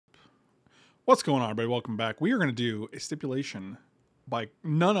What's going on, everybody? Welcome back. We are going to do a stipulation by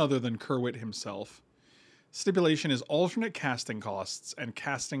none other than Kerwit himself. Stipulation is alternate casting costs and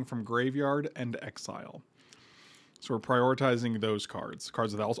casting from graveyard and exile. So we're prioritizing those cards.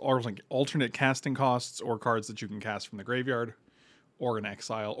 Cards with alternate casting costs, or cards that you can cast from the graveyard or in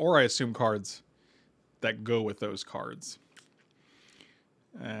exile, or I assume cards that go with those cards.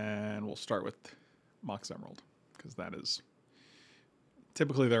 And we'll start with Mox Emerald, because that is...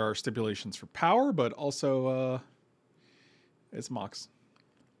 Typically there are stipulations for power, but also it's Mox.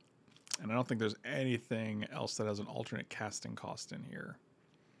 And I don't think there's anything else that has an alternate casting cost in here.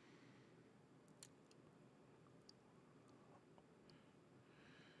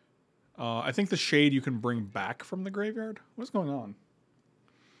 I think the Shade you can bring back from the graveyard. What's going on?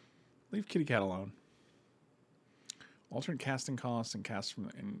 Leave Kitty Cat alone. Alternate casting costs and cast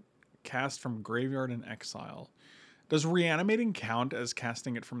from graveyard and exile. Does reanimating count as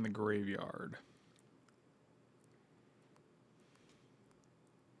casting it from the graveyard?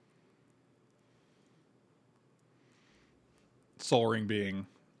 Soul Ring being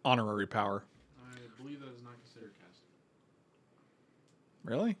honorary power. I believe that is not considered casting.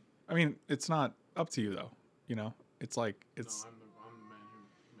 Really? I mean, it's not up to you though. You know, it's like it's. No, I'm the man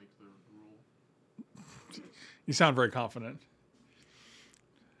who makes the rule. You sound very confident,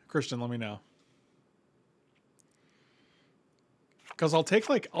 Christian. Let me know. Because I'll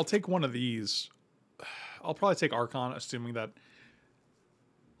take one of these. I'll probably take Archon, assuming that,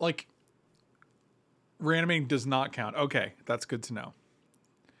 like, reanimating does not count. Okay, that's good to know.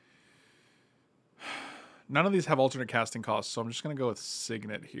 None of these have alternate casting costs, so I'm just going to go with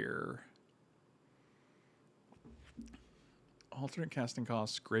Signet here. Alternate casting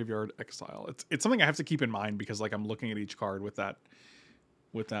costs, graveyard, exile. It's something I have to keep in mind because, like, I'm looking at each card with that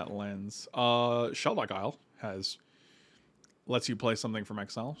lens. Sheldock Isle lets you play something from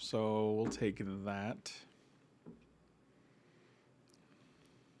exile, so we'll take that.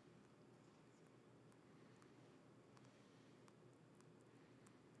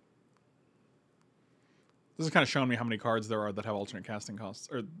 This is kind of showing me how many cards there are that have alternate casting costs,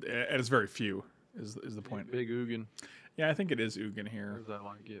 and it's very few. Is the point? Big Ugin. Yeah, I think it is Ugin here. Where's that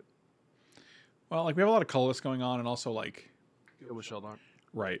like it? Well, like we have a lot of colorless going on, and also like. Go with Sheldon.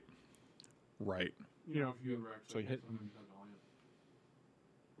 Right. You know, if you ever actually So you hit- something that volume.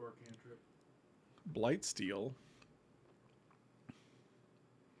 Or a cantrip. Blightsteel.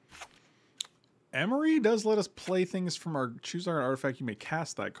 Emery does let us play things from our choose our artifact. You may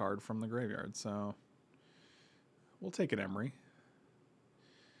cast that card from the graveyard, so we'll take an Emery.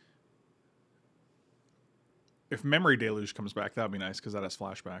 If Memory Deluge comes back, that would be nice because that has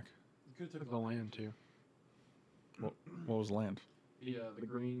flashback. You could Took take the land too. What was the land? the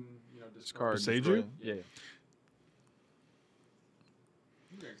green, Discard. Seiju? destroy. Yeah.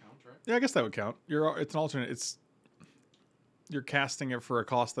 That counts, right? Yeah, I guess that would count. It's an alternate. You're casting it for a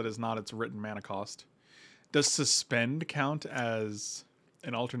cost that is not its written mana cost. Does Suspend count as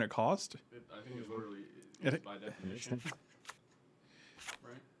an alternate cost? I think it's literally It- by definition.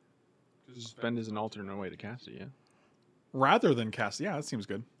 Right? Suspend is an alternate way to cast it. Yeah. Rather than cast, yeah, that seems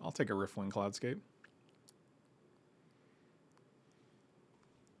good. I'll take a Riffling Cloudscape.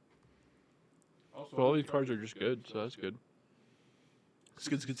 Also, So all these cards are just good, so that's good.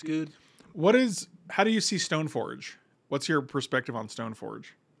 It's good. How do you see Stoneforge? What's your perspective on Stoneforge?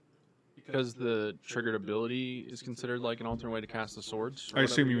 Because the triggered ability is considered like an alternate way to cast the swords. or I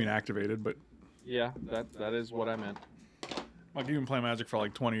assume whatever you mean activated, but Yeah, that is what I meant. like you've been playing Magic for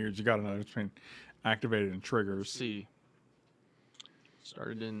like 20 years. You got to know between activated and triggers. Let's see.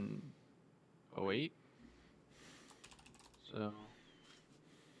 Started in 08. So,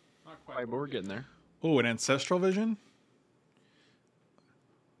 not but we're getting there. Oh, an Ancestral Vision?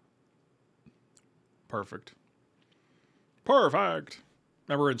 Perfect.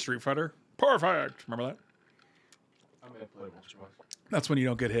 Remember in Street Fighter? Perfect. Remember that? I may have played once or twice. That's when you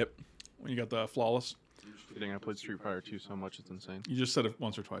don't get hit. When you got the flawless. I'm just kidding. I played Street Fighter 2 so much it's insane. You just said it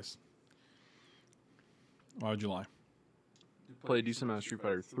once or twice. Why would you lie? Played a decent amount of Street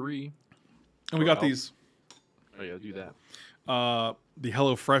Fighter 3. And we got Well. these. Oh yeah, do that. The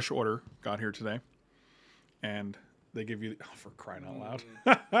Hello Fresh order got here today. And they give you... Oh, for crying out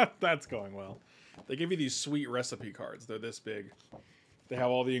loud. That's going well. They give you these sweet recipe cards. They're this big. They have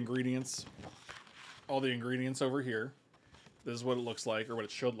all the ingredients. All the ingredients over here. This is what it looks like, or what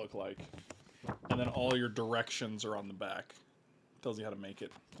it should look like. And then all your directions are on the back. Tells you how to make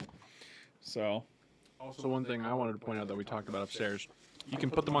it. So... Also, one thing I wanted to point out that we talked about upstairs, you can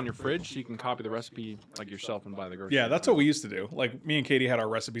put them on your fridge so you can copy the recipe like yourself and buy the grocery. Yeah, that's what we used to do. Like, me and Katie had our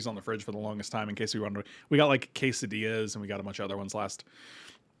recipes on the fridge for the longest time in case we wanted to. We got, like, quesadillas, and we got a bunch of other ones last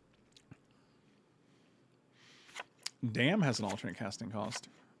Dam has an alternate casting cost.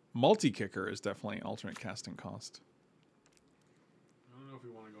 Multi-kicker is definitely an alternate casting cost. I don't know if we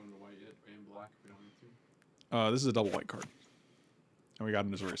want to go into white yet and black if we don't need to. This is a double white card. And we got a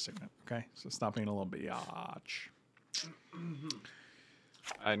Missouri Signet. Okay, so stop being a little biatch.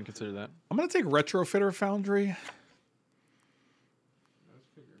 I hadn't considered that. I'm going to take Retrofitter Foundry.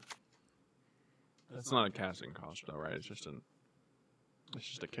 That's not a casting cost, though, right? It's just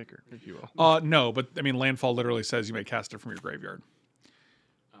a kicker, if you will. No, but I mean, landfall literally says you may cast it from your graveyard.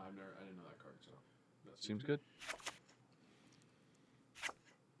 I didn't know that card, so that seems good.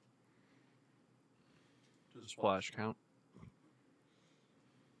 Does splash count?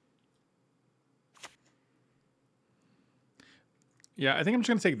 Yeah, I think I'm just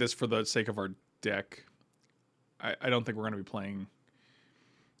going to take this for the sake of our deck. I don't think we're going to be playing.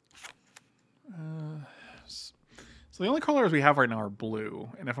 So the only colors we have right now are blue.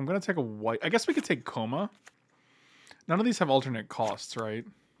 And if I'm going to take a white, I guess we could take Coma. None of these have alternate costs, right?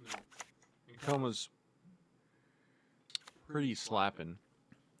 No. Coma's pretty slapping.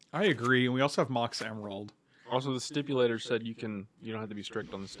 I agree. And we also have Mox Emerald. Also, the stipulator said you don't have to be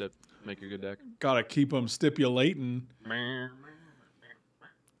strict on the stip. Make a good deck. Gotta keep them stipulating.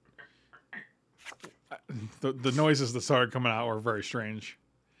 The noises that started coming out were very strange.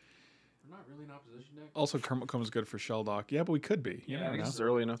 We're not really in opposition deck. Also, Kermit comes good for Shelldock. Yeah, but we could be. You Yeah, never I guess know. it's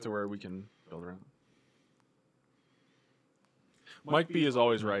early enough to where we can build around. Mike B is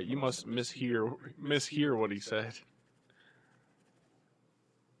always right. You must mishear what he said.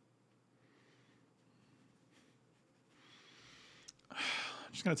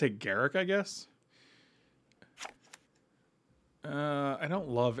 I'm just gonna take Garrick, I guess. I don't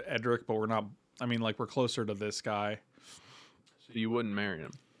love Edric, but we're not. I mean, like, we're closer to this guy. So you wouldn't marry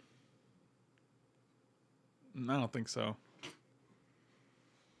him? I don't think so.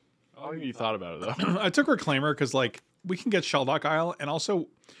 I think you thought about it though. I took Reclaimer because, like, we can get Shelldock Isle, and also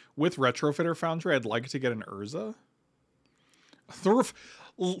with Retrofitter Foundry, I'd like to get an Urza.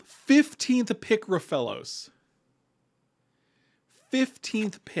 15th pick Raphelos.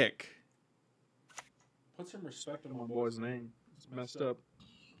 15th pick. Put some respect on my boy's name. It's messed up.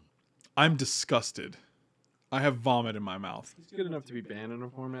 I'm disgusted. I have vomit in my mouth. He's good enough to be banned in a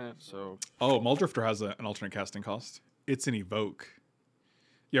format, so... Oh, Muldrifter has an alternate casting cost. It's an Evoke.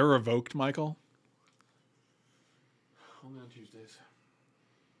 You ever evoked, Michael? Only on Tuesdays.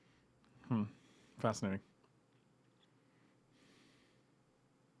 Fascinating.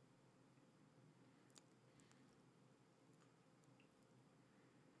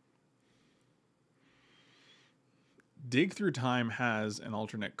 Dig Through Time has an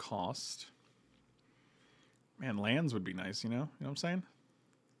alternate cost. Man, lands would be nice, you know? You know what I'm saying?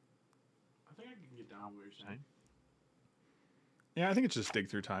 I think I can get down with what you're saying. Yeah, I think it's just Dig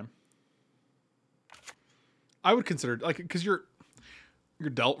Through Time. I would consider, like, because you're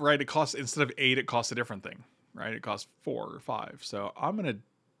dealt, right? It costs, instead of 8, it costs a different thing, right? It costs 4 or 5. So I'm going to...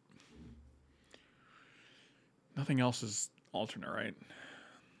 Nothing else is alternate, right?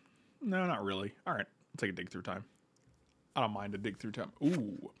 No, not really. All right, I'll take a Dig Through Time. I don't mind a Dig Through Time.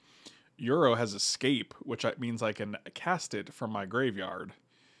 Ooh. Euro has Escape, which means I can cast it from my graveyard.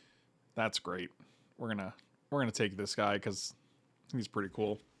 That's great. We're gonna take this guy because he's pretty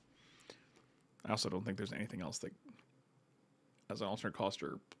cool. I also don't think there's anything else that has an alternate cost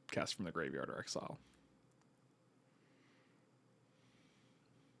or cast from the graveyard or exile.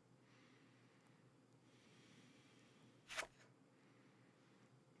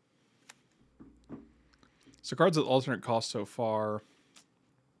 So cards with alternate cost so far,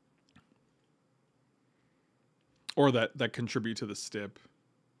 or that contribute to the stip.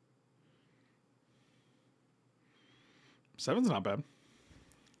 7's not bad.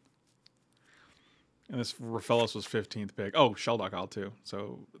 And this Raphelos was 15th pick. Oh, Shelldock Isle too.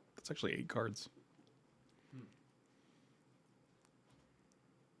 So that's actually 8 cards.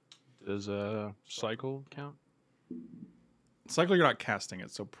 Does Cycle count? Cycle, you're not casting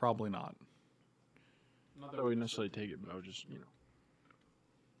it, so probably not. Not that we necessarily take it, but I would just, you know.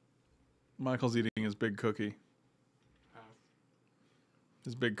 Michael's eating his big cookie. Half.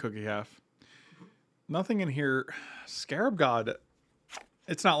 His big cookie half. Nothing in here. Scarab God.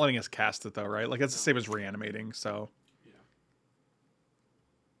 It's not letting us cast it though, right? Like that's the same as reanimating, so. Yeah.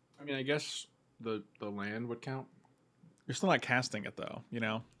 I mean, I guess the land would count. You're still not casting it though, you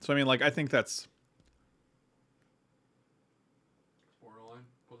know? So I mean, like, I think that's... Borderline.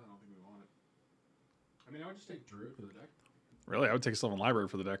 Plus, I don't think we want it. I mean, I would just take Druid for the deck. Really, I would take Sylvan Library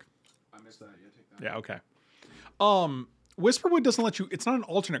for the deck. I missed that. Yeah, take that. Yeah, okay. Whisperwood doesn't let you... It's not an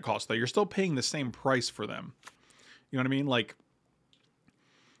alternate cost, though. You're still paying the same price for them. You know what I mean? Like,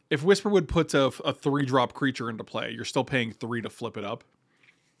 If Whisperwood puts a 3-drop creature into play, you're still paying 3 to flip it up.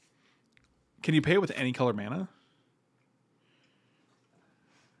 Can you pay it with any color mana?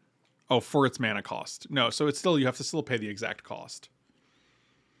 Oh, for its mana cost. No, so it's still, you have to still pay the exact cost.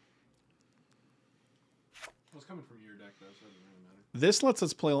 Well, it's coming from your deck, though, so it doesn't really matter. This lets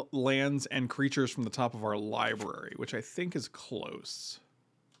us play lands and creatures from the top of our library, which I think is close.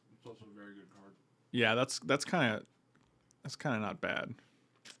 It's also a very good card. Yeah, that's kind of not bad.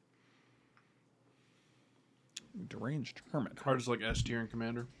 Deranged Hermit. Cards like S tier and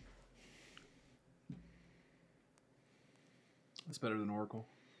Commander. That's better than Oracle.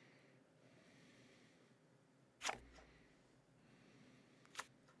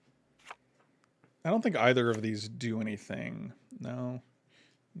 I don't think either of these do anything. No.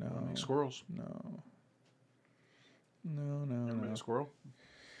 Squirrels. No. Ever been a squirrel?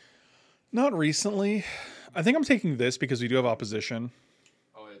 Not recently. I think I'm taking this because we do have opposition.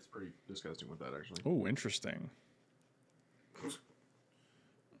 Oh, yeah, it's pretty disgusting with that, actually. Oh, interesting.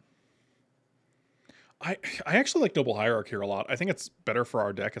 I actually like Noble Hierarch here a lot. I think it's better for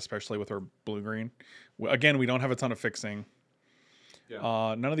our deck, especially with our blue-green. Again, we don't have a ton of fixing.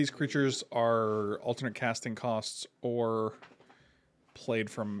 Yeah. None of these creatures are alternate casting costs or played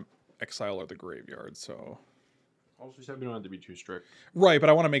from exile or the graveyard. So, Also, you said we don't have to be too strict. right, but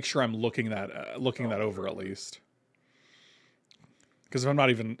I want to make sure I'm looking that over at least. Because if I'm not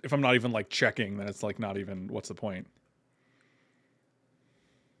even like checking, then it's like not even. What's the point?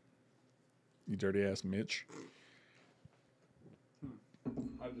 You dirty ass Mitch.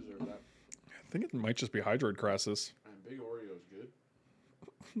 I deserve that. I think it might just be Hydroid Crassus. And Big Oreo's good.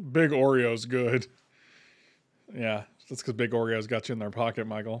 Big Oreo's good. Yeah, that's because Big Oreo's got you in their pocket,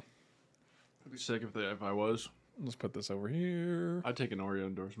 Michael. I'd be sick if I was. Let's put this over here. I'd take an Oreo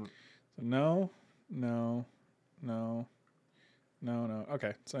endorsement. No.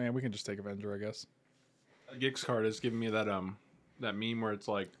 Okay, so yeah, we can just take Avenger, I guess. The Gix card is giving me that that meme where it's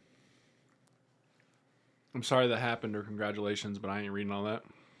like, I'm sorry that happened or congratulations, but I ain't reading all that.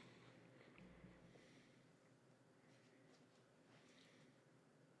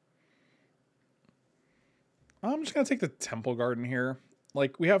 I'm just gonna take the Temple Garden here.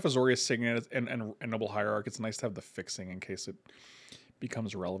 Like, we have Azorius Signet and Noble Hierarch. It's nice to have the fixing in case it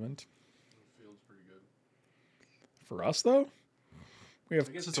becomes relevant. Feels pretty good. For us, though, we have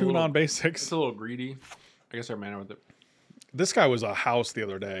I guess it's two a little- non-basics. It's a little greedy. I guess our mana with it. This guy was a house the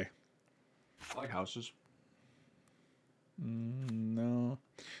other day. I like houses. No.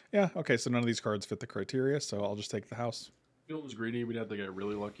 Yeah, okay, so none of these cards fit the criteria, so I'll just take the house. If it was greedy, we'd have to get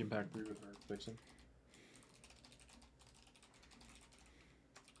really lucky in pack 3 with our fixing.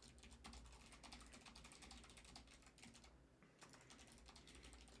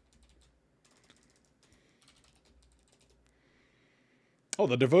 Oh,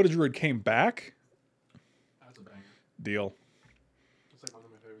 the Devoted Druid came back? That's a banger. Deal. It's like one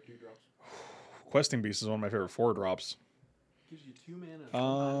of my favorite 2-drops. Questing Beast is one of my favorite 4-drops. Gives you 2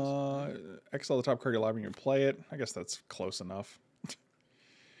 mana. Exile the top card of your library and you play it. I guess that's close enough.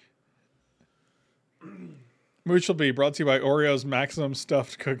 Mooch will be brought to you by Oreo's Maximum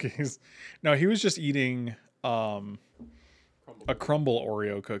Stuffed Cookies. No, he was just eating a crumble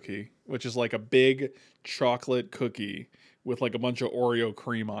Oreo cookie, which is like a big chocolate cookie with like a bunch of Oreo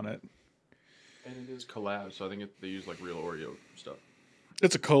cream on it. And it is collab, so I think they use like real Oreo stuff.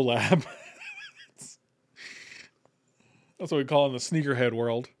 It's a collab. That's what we call it in the sneakerhead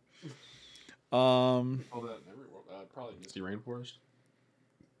world. All that in every world. Probably Misty Rainforest.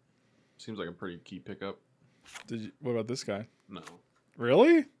 Seems like a pretty key pickup. What about this guy? No.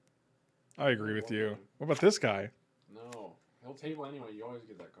 Really? I agree with you. What about this guy? No. He'll table anyway. You always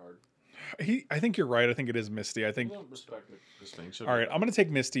get that card. I think you're right. I think it is Misty. I think. I don't respect this thing. All right, I'm gonna take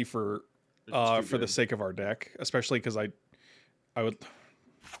Misty for It's too the good. sake of our deck, especially because I would. Which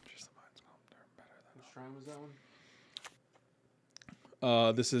shrine was that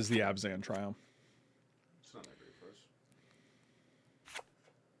one? This is the Abzan Triumph. It's not that great for us.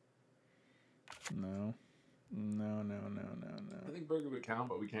 No. I think Burger would count,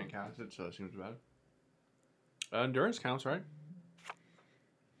 but we can't cast it, so that seems bad. Endurance counts, right?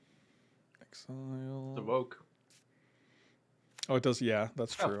 Exile. Evoke. Oh, it does. Yeah,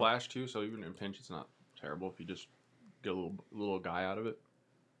 that's It's got true. flash too, so even in pinch, it's not terrible if you just get a little guy out of it.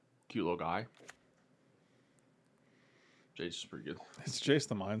 Cute little guy. Jace is pretty good. It's Jace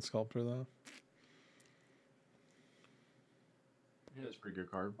the Mind Sculptor though. Yeah, it's a pretty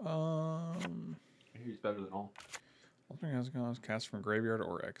good card. He's better than all. Alternate has gone cast from graveyard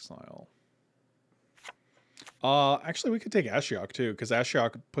or exile. Actually, we could take Ashiok too, because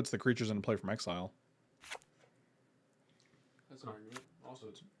Ashiok puts the creatures into play from exile. That's an argument. Also,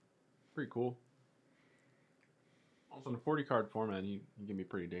 it's Pretty cool. Also, in a 40 card format, he can be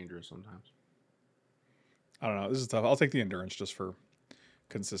pretty dangerous sometimes. I don't know. This is tough. I'll take the endurance just for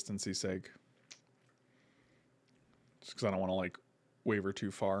consistency's sake. Just because I don't want to like waver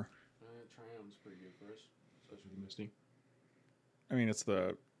too far. Triumph's pretty good for us, especially with Misty. I mean, it's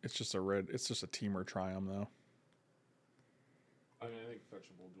just a teamer Triumph though. I mean, I think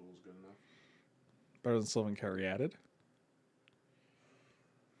fetchable duel is good enough. Better than Sylvan Caryatid.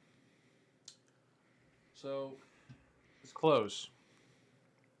 So, it's close.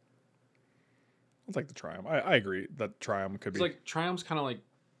 I'll take the Triumph. I agree that Triumph could It's be. like Triumph's kind of like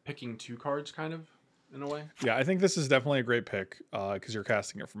picking 2 cards, kind of, in a way. Yeah, I think this is definitely a great pick because you're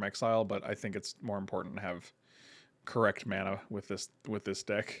casting it from exile, but I think it's more important to have correct mana with this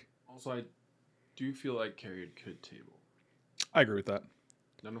deck. Also, I do feel like Carried could table. I agree with that.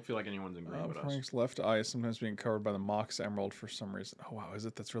 I don't feel like anyone's in green but us. Frank's left eye is sometimes being covered by the Mox Emerald for some reason. Oh wow, is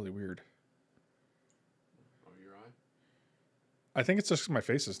it? That's really weird. Oh, your eye? I think it's just 'cause my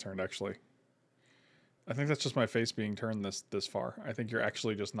face is turned actually. I think that's just my face being turned this far. I think you're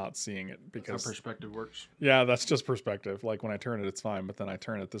actually just not seeing it because That's how perspective works. yeah, that's just perspective. Like when I turn it, it's fine, but then I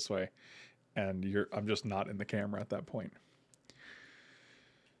turn it this way, and I'm just not in the camera at that point.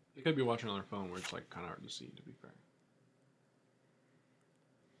 They could be watching on their phone where it's like kind of hard to see, to be fair.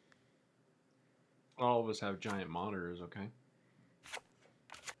 All of us have giant monitors, okay?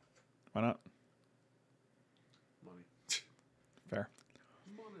 Why not? Money. Fair.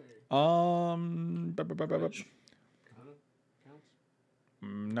 Money. Kind of Kind of counts.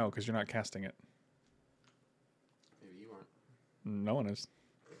 no, because you're not casting it. Maybe you aren't. No one is.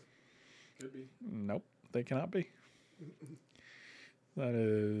 Could be. Nope, they cannot be. That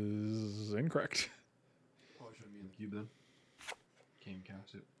is incorrect. Probably shouldn't be in the cube then. Can't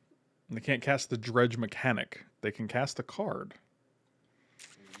cast it. And they can't cast the dredge mechanic. They can cast the card.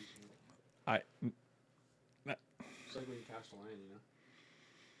 It's like when you cast a land, you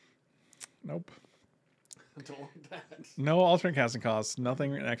know? Nope. I don't like that. No alternate casting costs.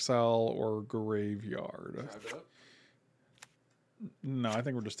 Nothing in exile or graveyard. Grab it up. No, I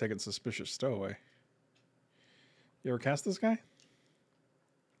think we're just taking suspicious stowaway. You ever cast this guy?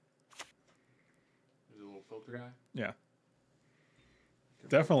 There's a little filter guy. Yeah.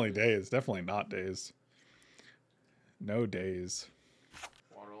 Definitely days. Definitely not days. No days.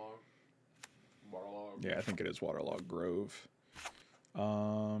 Waterlog. Waterlog. Yeah, I think it is Waterlog Grove.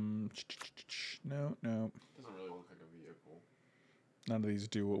 No. Doesn't really look like a vehicle. None of these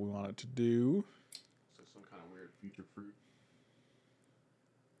do what we want it to do. So some kind of weird future fruit.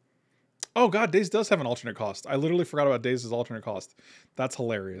 Oh god, Days does have an alternate cost. I literally forgot about Days' alternate cost. That's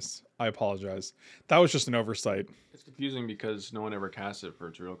hilarious. I apologize. That was just an oversight. It's confusing because no one ever casts it for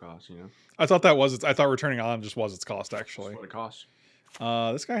its real cost, you know? I thought that was its. I thought returning on just was its cost actually. That's what it costs.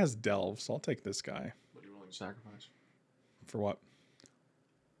 This guy has Delve, so I'll take this guy. What are you willing to sacrifice? For what?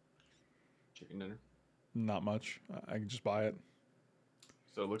 Chicken dinner. Not much. I can just buy it.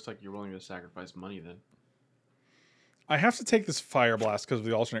 So it looks like you're willing to sacrifice money then. I have to take this Fire Blast because of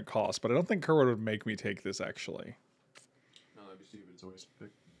the alternate cost, but I don't think Kerwood would make me take this actually. No, that'd be stupid. It's a waste of pick.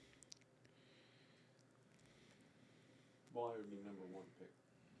 Well, I would be number 1 pick.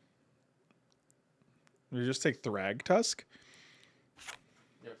 You just take Thrag Tusk?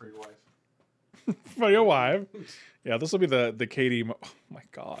 Yeah, for your wife. For your wife. Yeah, this will be the Katie. Oh my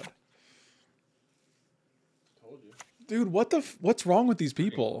god. Told you. Dude, what's wrong with these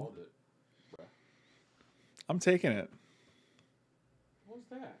people? Called it. I'm taking it. What was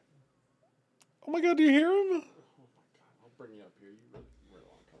that? Oh my god, do you hear him? Oh my god, I'll bring you up here. You really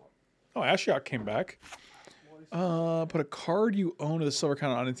want to come up. Oh, Ashiok came back. Put a card you own with a silver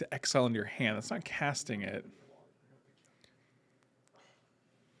count on into exile into your hand. That's not casting it.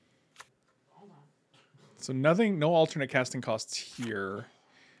 So nothing, no alternate casting costs here.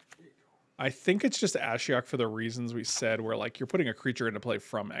 I think it's just Ashiok for the reasons we said, where like you're putting a creature into play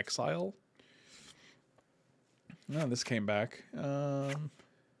from exile. No, this came back. You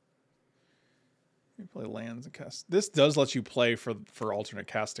play lands and cast. This does let you play for alternate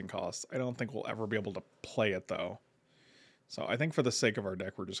casting costs. I don't think we'll ever be able to play it though. So I think for the sake of our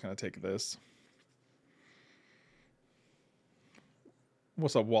deck, we're just gonna take this.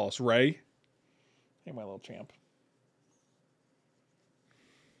 What's up, Wallace? Ray? Hey, my little champ.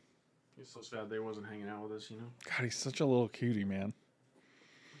 He's so sad they wasn't hanging out with us, you know? God, he's such a little cutie, man.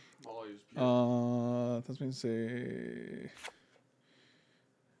 All he was pure. That's me say.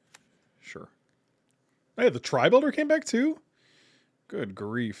 Sure. Hey, the Tri-Builder came back too? Good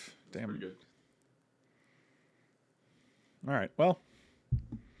grief. That's Damn. pretty good. All right, well.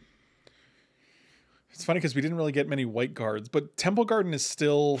 It's funny because we didn't really get many white cards, but Temple Garden is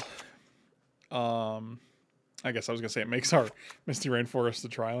still I guess I was gonna say it makes our Misty Rainforest a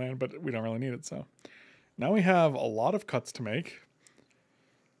Tri-land, but we don't really need it. So now we have a lot of cuts to make.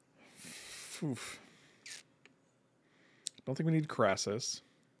 Oof. Don't think we need Crassus.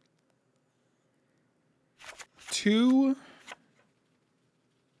 Two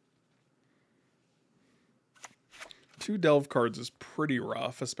Delve cards is pretty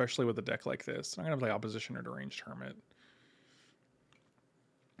rough, especially with a deck like this. I'm gonna play Opposition or Deranged Hermit.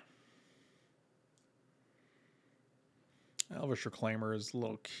 Elvish Reclaimer is a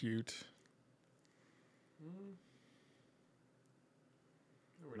little cute. Are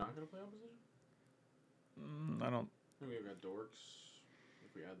we not going to play Opposition? I don't. I think we've got Dorks.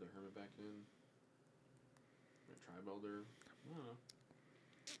 If we add the Hermit back in. Tri-Belder. I don't know.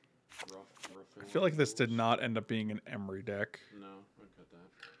 Rough. I feel like this did not end up being an Emery deck. No, I'd cut that.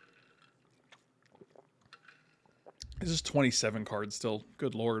 This is 27 cards still.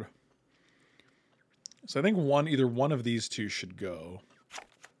 Good lord. So I think either one of these two should go.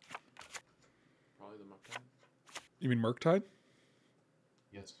 Probably the Murktide. You mean Murktide?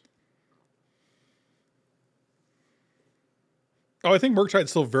 Yes. Oh, I think Murktide's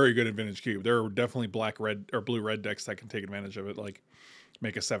still very good in Vintage Cube. There are definitely black-red or blue-red decks that can take advantage of it, like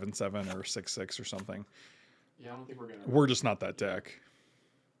make a 7/7 or 6/6 or something. Yeah, I don't think we're gonna. We're just not that deck.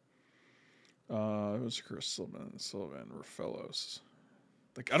 Sylvan, Rafellos.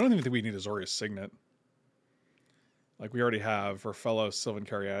 Like, I don't even think we need Azorius Signet. Like, we already have Rafellos, Sylvan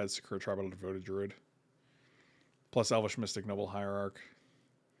Caryatid, Sakura Tribal Devoted Druid. Plus Elvish Mystic Noble Hierarch.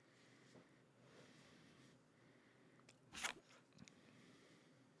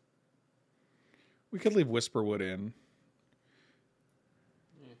 We could leave Whisperwood in.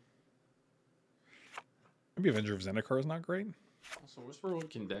 Yeah. Maybe Avenger of Zendikar is not great. Also, Whisperwood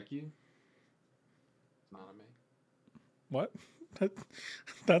can deck you. It's not a me. What?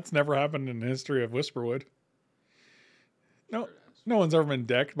 That's never happened in the history of Whisperwood. No, no one's ever been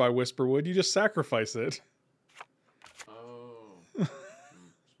decked by Whisperwood. You just sacrifice it. Oh.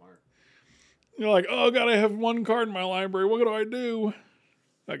 Smart. You're like, oh god, I have one card in my library. What do I do?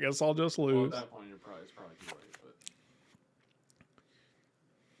 I guess I'll just Well, lose. at that point, it's probably too late, but...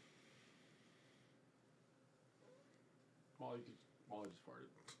 Molly just farted.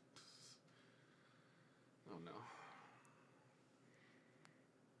 Oh, no.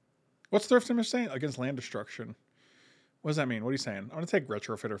 What's Thriftimus saying? Against land destruction. What does that mean? What are you saying? I'm going to take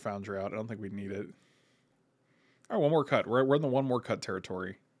Retrofit or Foundry out. I don't think we need it. All right, one more cut. We're in the one more cut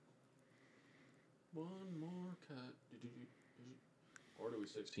territory. One more cut. Or do we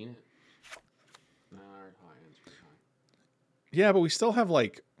 16 it? Nah, our high end's pretty high. Yeah, but we still have,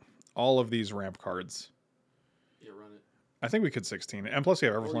 like, all of these ramp cards. Yeah, run it. I think we could 16 it. And plus we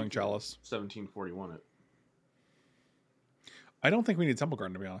have Everflowing Chalice. 1741 it. I don't think we need Temple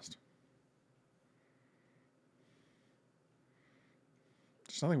Garden, to be honest.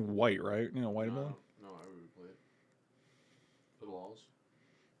 There's nothing white, right? You know, white ability? No, I would play it. The walls.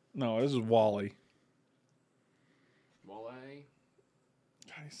 No, this is Wally. Wally.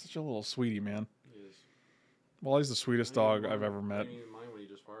 God, he's such a little sweetie, man. He is. Wally's the sweetest dog I've ever met. I didn't even mind when he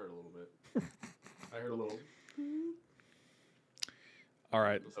just fired a little bit. I heard a little. All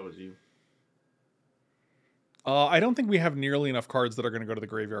right. So was you. I don't think we have nearly enough cards that are going to go to the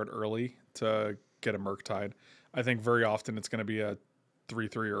graveyard early to get a Murktide. I think very often it's going to be a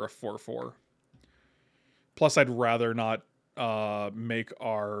 3/3 or a 4/4. Plus, I'd rather not make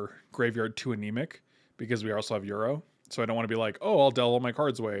our graveyard too anemic because we also have Euro. So I don't want to be like, oh, I'll delve all my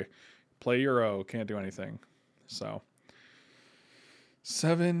cards away. Play Euro, can't do anything. So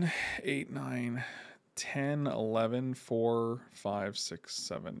 7, 8, 9, 10, 11, 4, 5, 6,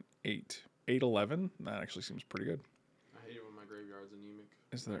 7, 8. 8, 11? That actually seems pretty good. I hate it when my graveyard's anemic.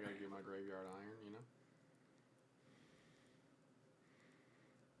 Is there... I gotta get my graveyard iron, you know?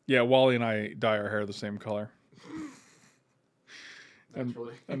 Yeah, Wally and I dye our hair the same color. And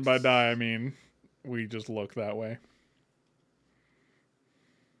by dye, I mean we just look that way.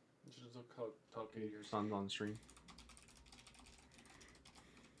 You should just talk to your sons on stream.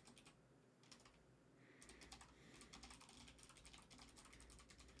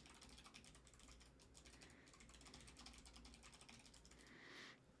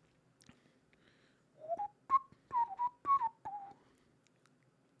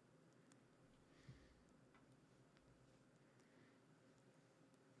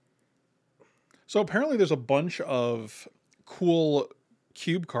 So apparently there's a bunch of cool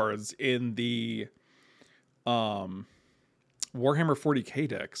cube cards in the Warhammer 40k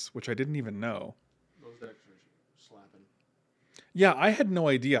decks, which I didn't even know. Those decks are slapping. Yeah, I had no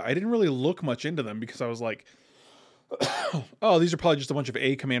idea. I didn't really look much into them because I was like, Oh, these are probably just a bunch of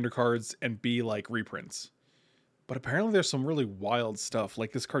A commander cards and B like reprints. But apparently there's some really wild stuff,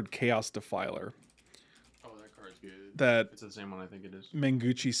 like this card Chaos Defiler Oh, that card's good. that It's the same one I think it is.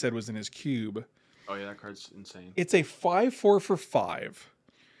 Mengucci said was in his cube. Oh yeah, that card's insane. It's a 5/4 for 5.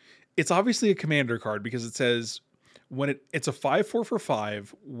 It's obviously a commander card because it says when it's a 5/4 for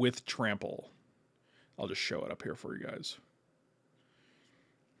 5 with trample. I'll just show it up here for you guys.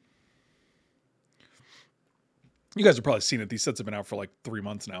 You guys have probably seen it. These sets have been out for like 3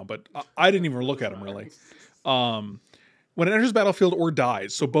 months now, but I didn't even look at them really. When it enters battlefield or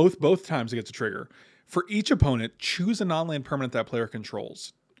dies, so both times it gets a trigger. For each opponent, choose a non-land permanent that player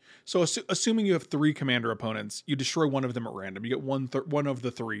controls. So assuming you have 3 commander opponents, you destroy one of them at random. You get one of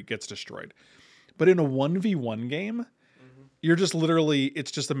the 3 gets destroyed. But in a 1v1 game, you're just literally,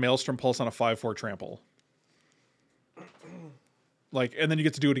 it's just a Maelstrom Pulse on a 5/4 trample. Like, and then you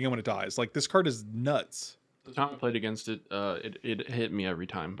get to do it again when it dies. Like, this card is nuts. The time I played against it, it hit me every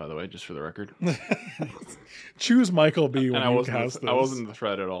time. By the way, just for the record. Choose Michael B when And you cast this. I wasn't the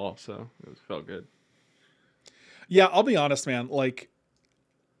threat at all, so it felt good. Yeah, I'll be honest, man. Like,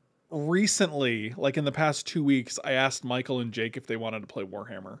 recently, like in the past 2 weeks, I asked Michael and Jake if they wanted to play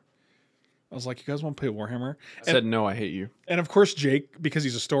Warhammer. I was like, you guys want to play Warhammer? I said, no, I hate you. And of course, Jake, because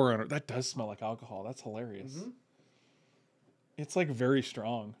he's a store owner, that does smell like alcohol. That's hilarious. It's like very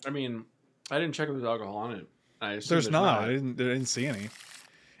strong. I mean, I didn't check if there's alcohol on it. There's not. I didn't see any.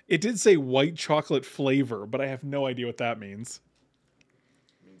 It did say white chocolate flavor, but I have no idea what that means.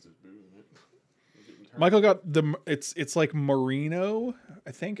 It means it's booze in it. Michael got it's like Morino,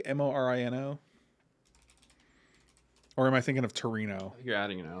 I think Morino. Or am I thinking of Torino? I think you're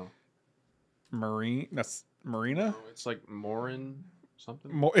adding an O. Marine. That's Marina. No, it's like Morin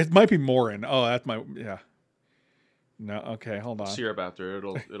something. It might be Morin. Oh, that's my yeah. No, okay, hold on. Syrup after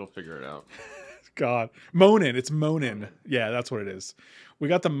it'll figure it out. God, Monin. It's Monin. Yeah, that's what it is. We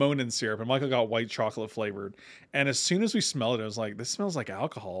got the Monin syrup, and Michael got white chocolate flavored. And as soon as we smelled it, I was like, "This smells like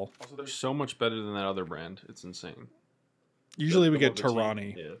alcohol." Also, they're so much better than that other brand. It's insane. Usually we get The tea.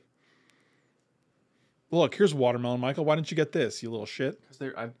 Tarani. Yeah. Look, here's watermelon, Michael. Why didn't you get this, you little shit?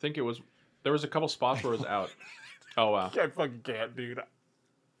 Because I think there was a couple spots where it was out. Oh wow. I fucking can't, dude.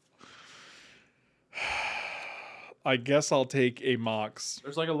 I guess I'll take a Mox.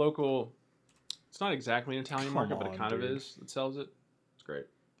 There's like a local. It's not exactly an Italian Come market, but on, it kind of dude. is. That sells it. It's great.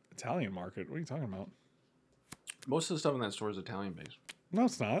 Italian market? What are you talking about? Most of the stuff in that store is Italian based. No,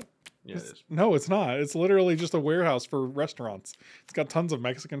 it's not. Yeah, it is. No, it's not. It's literally just a warehouse for restaurants. It's got tons of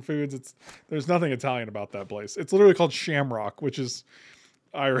Mexican foods. There's nothing Italian about that place. It's literally called Shamrock, which is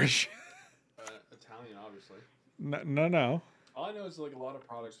Irish. Italian, obviously. No. All I know is like a lot of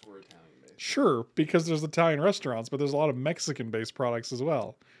products were Italian based. Sure, because there's Italian restaurants, but there's a lot of Mexican-based products as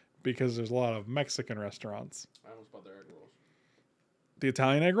well, because there's a lot of Mexican restaurants. I almost bought their egg rolls. The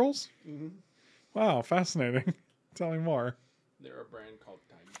Italian egg rolls? Mm-hmm. Wow, fascinating. Tell me more. They're a brand called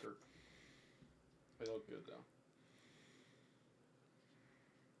Tiger. They look good though.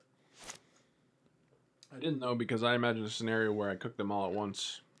 I didn't know because I imagined a scenario where I cook them all at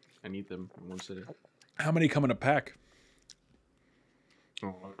once and eat them in one sitting. How many come in a pack?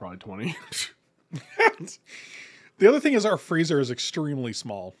 Oh, probably 20. The other thing is our freezer is extremely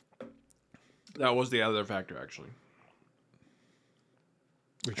small. That was the other factor, actually.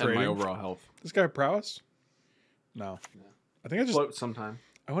 We And my trading? overall health. This guy have prowess? No. No. I think I just. Float sometime.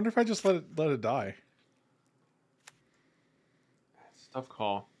 I wonder if I just let it die. It's a tough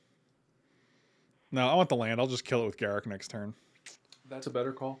call. No, I want the land. I'll just kill it with Garrick next turn. That's a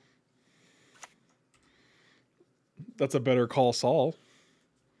better call. That's a better call, Saul.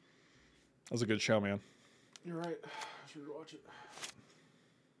 That was a good show, man. You're right. I should watch it.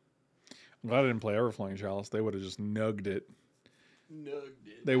 I'm glad I didn't play Everflowing Chalice. They would have just nugged it. Nugged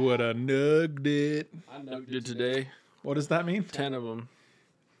it. They would have nugged it. I nugged it today. What does that mean? 10 of them.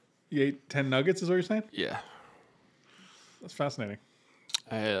 You ate 10 nuggets is what you're saying? Yeah. That's fascinating.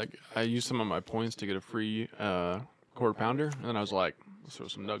 I used some of my points to get a free quarter pounder, and then I was like, let's throw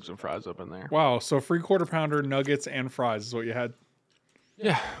some nugs and fries up in there. Wow, so free quarter pounder, nuggets, and fries is what you had.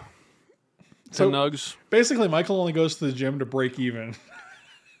 Yeah. So- 10 nugs. Basically, Michael only goes to the gym to break even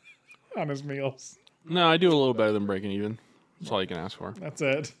on his meals. No, I do a little better than breaking even. That's all you can ask for. That's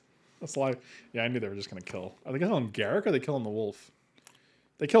it. That's like, yeah, I knew they were just going to kill. Are they killing Garrick or are they killing the wolf?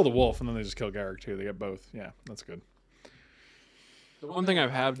 They kill the wolf and then they just kill Garrick too. They get both. Yeah, that's good. The one thing I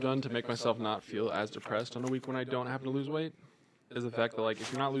have done to make myself not feel as depressed on a week when I don't happen to lose weight is the fact that, like,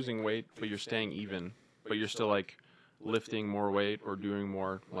 if you're not losing weight, but you're staying even, but you're still, like, lifting more weight or doing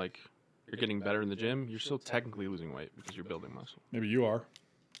more, like, you're getting better in the gym, you're still technically losing weight because you're building muscle. Maybe you are.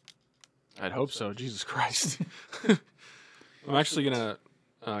 I'd hope so. Jesus Christ. I'm actually gonna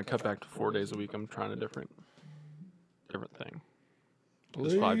cut back to 4 days a week. I'm trying a different thing.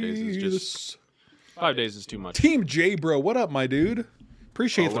 Because 5 days is just 5 days is too much. Team J, bro. What up, my dude?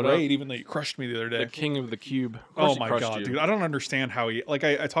 Appreciate the what up? raid, even though you crushed me the other day. The king of the cube. Of Oh course he my crushed god, you. dude! I don't understand how he. Like,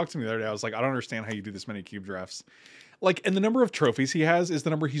 I talked to him the other day. I was like, I don't understand how you do this many cube drafts. Like, and the number of trophies he has is the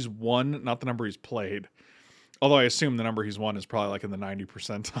number he's won, not the number he's played. Although I assume the number he's won is probably like in the 90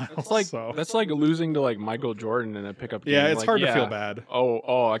 percentile. That's like so. that's like losing to like Michael Jordan in a pickup game. Yeah, it's Like, hard to feel bad.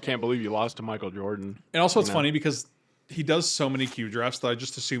 Oh, I can't believe you lost to Michael Jordan. And also, it's You know? funny because he does so many cube drafts that I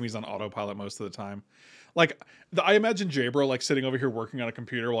just assume he's on autopilot most of the time. Like, I imagine J-Bro like sitting over here working on a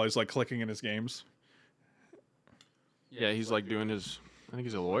computer while he's like clicking in his games. Yeah, he's like doing his. I think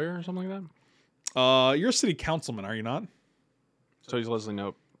he's a lawyer or something like that. You're a city councilman, are you not? So he's Leslie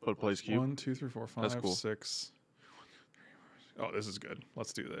Knope, but plays cube. 1, 2, 3, 4, 5, That's cool. 6. Oh, this is good.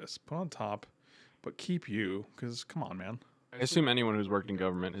 Let's do this. Put on top, but keep you, because come on, man. I assume anyone who's worked in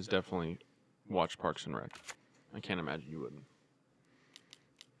government has definitely watched Parks and Rec. I can't imagine you wouldn't.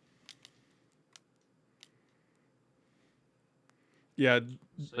 Yeah,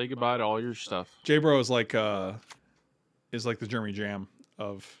 Say goodbye to all your stuff. J-Bro is like the Jeremy Jam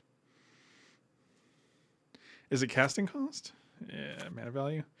of. Is it casting cost? Yeah, mana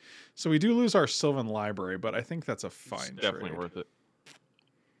value. So we do lose our Sylvan Library, but I think that's a fine Definitely trade. worth it.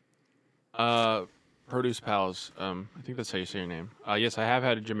 Produce Pals. I think that's how you say your name. Yes, I have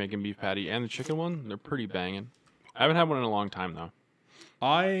had a Jamaican beef patty and the chicken one. They're pretty banging. I haven't had one in a long time though.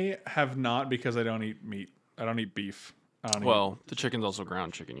 I have not because I don't eat meat. I don't eat beef. I don't Well, the chicken's also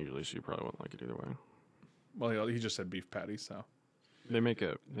ground chicken usually, so you probably wouldn't like it either way. well, he just said beef patty, so. They make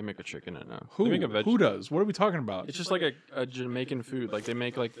a chicken and Who? they make a veg. Who does? What are we talking about? It's just like a Jamaican food. Like they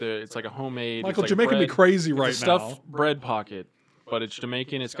make like it's like a homemade. Michael, it's like Jamaican be bread. crazy It's right a stuffed now. bread pocket, but it's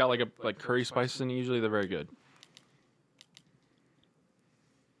Jamaican. It's got like curry spices in it. Usually they're very good.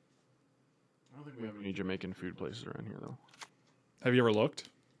 I don't think we have any Jamaican food places around here though. Have you ever looked?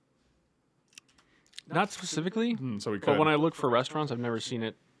 Not specifically, So we could. but when I look for restaurants, I've never seen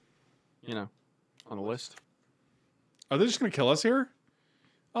it, on the list. Are they just going to kill us here?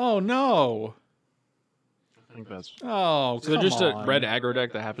 Oh, no. I think that's. Oh, So they're come just on. a red aggro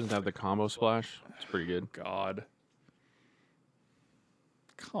deck that happens to have the combo splash. It's pretty good. God.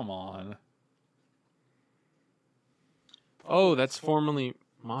 Come on. Oh, that's formerly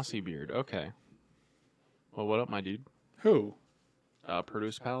Mossy Beard. Okay. Well, what up, my dude? Who?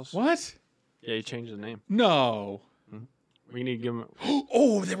 Produce Pals. What? Yeah, he changed the name. No. We need to give him.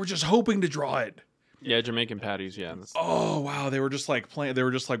 Oh, they were just hoping to draw it. Yeah, Jamaican patties. Yeah. Oh, wow. They were just like playing. They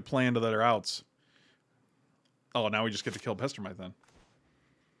were just like playing to their outs. Oh, now we just get to kill Pestermite then.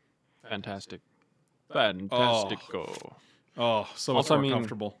 Fantastic. Fantastico. Oh, so much Also, I more mean-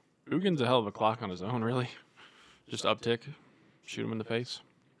 comfortable. Ugin's a hell of a clock on his own, really. Just uptick, shoot him in the face.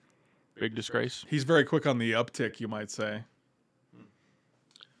 Big disgrace. He's very quick on the uptick, you might say.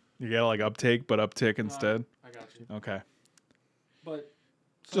 You get like uptake, but uptick instead. I got you. Okay. But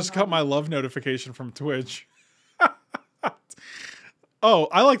Just got my love notification from Twitch. Oh,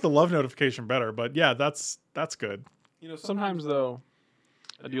 I like the love notification better, but yeah, that's good. sometimes though,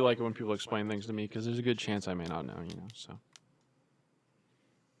 I do like it when people explain things to me because there's a good chance I may not know. So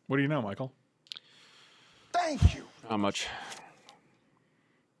What do you know, Michael? Thank you. not much.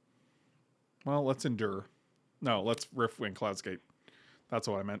 Well, let's endure. No, let's riff win Cloudscape. That's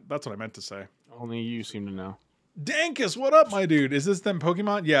what I meant. That's what I meant to say. Only you seem to know. Dankus, what up, my dude? Is this them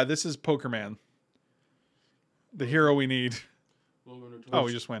Pokemon? Yeah, this is Pokerman. The hero we need. Oh,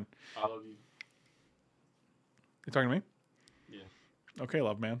 we just win. I love you. You talking to me? Yeah. Okay,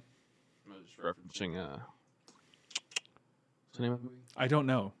 love man. I'm just referencing. What's the name of the movie? I don't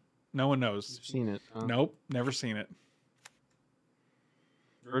know. No one knows. You've seen it. Huh? Nope, never seen it.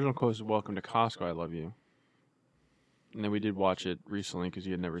 The original quote is "Welcome to Costco, I love you." And then we did watch it recently because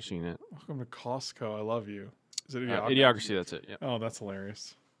you had never seen it. Welcome to Costco. I love you. Is it Idiocracy? Idiocracy, that's it. Yeah. Oh, that's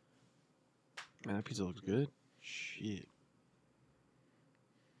hilarious. Man, that pizza looks good. Shit.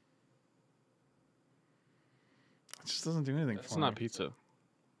 It just doesn't do anything That's for not me. pizza.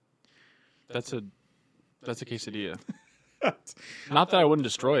 That's a quesadilla. Not that I wouldn't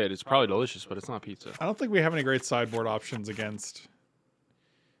destroy it. It's probably delicious, but it's not pizza. I don't think we have any great sideboard options against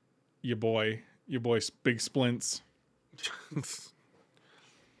your boy Big Splints.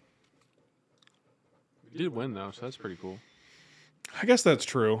 We did win though, so that's pretty cool. I guess that's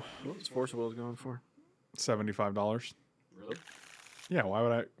true. What was Force Will's going for? $75. Really? Yeah, why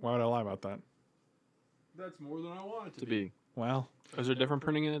would I lie about that? That's more than I want it to be. Well, Is there a different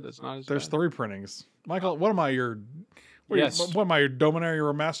printing in it that's not as there's bad? 3 printings. Michael, what am I, your What, Yes. what am I, your Dominaria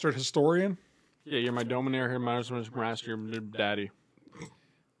Remastered historian? Yeah, you're my Dominaire here, my master, your daddy.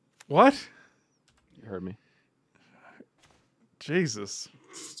 What? You heard me. Jesus.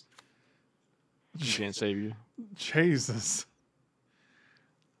 You can't save you. Jesus.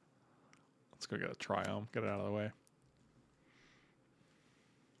 Let's go get a Triumph. Get it out of the way.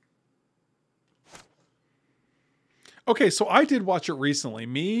 Okay, so I did watch it recently.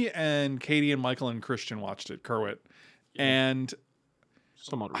 Me and Katie and Michael and Christian watched it, Kerwit. Yeah. And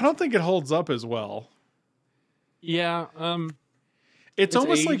Somewhat I don't think it holds up as well. Yeah, It's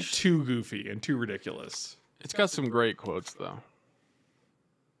almost like aged. too goofy and too ridiculous. it's got some great quotes though.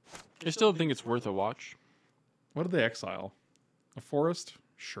 I still think it's worth a watch. What did they exile? A forest?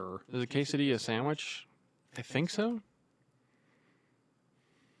 Sure. Is a quesadilla a sandwich? I think so.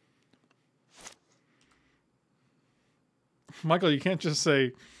 Michael, you can't just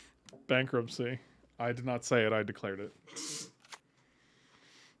say bankruptcy. I did not say it. I declared it.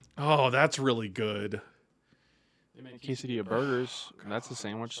 Oh, that's really good. They made quesadilla burgers. And that's a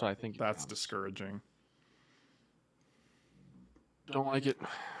sandwich, so I think it That's counts. discouraging. Don't like it.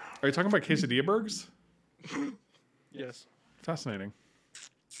 Are you talking about quesadilla burgers? Yes. Fascinating.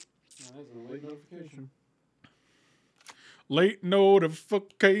 That's a late notification. Late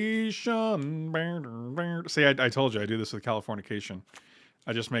notification. See, I told you I do this with Californication.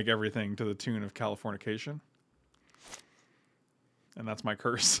 I just make everything to the tune of Californication. And that's my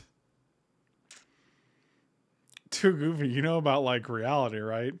curse. Too goofy. You know about, like, reality,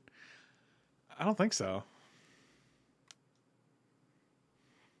 right? I don't think so.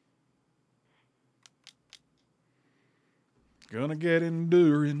 Gonna get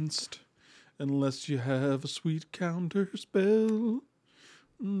enduranced unless you have a sweet counter spell.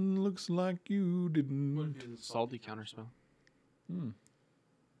 Looks like you didn't. Salty counterspell.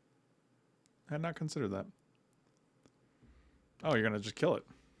 Had not considered that. Oh, you're gonna just kill it.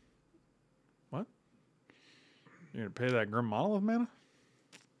 What? You're gonna pay that Grim Monolith mana?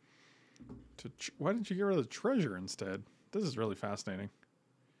 Why didn't you get rid of the treasure instead? This is really fascinating.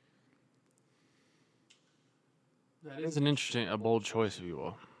 That is an interesting, a bold choice, if you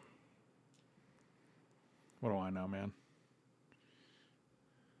will. What do I know, man?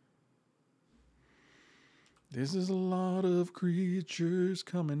 This is a lot of creatures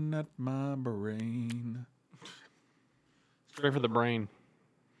coming at my brain. It's great for the brain.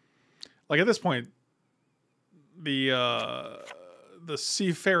 Like at this point, the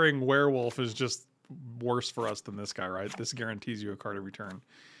seafaring werewolf is just worse for us than this guy, right? This guarantees you a card every turn.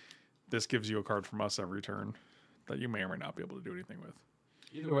 This gives you a card from us every turn that you may or may not be able to do anything with.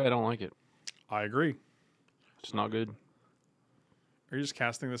 Either way, I don't like it. I agree. It's not good. Are you just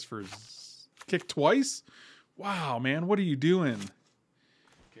casting this for kick twice? Wow, man, what are you doing?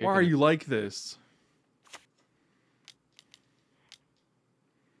 Why are you like this?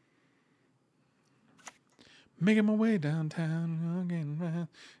 Making my way downtown again.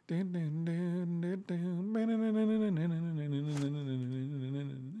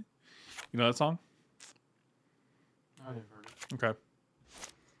 You know that song? I've heard it. Okay.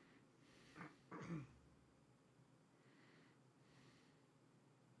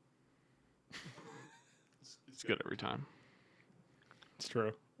 It's good every time. It's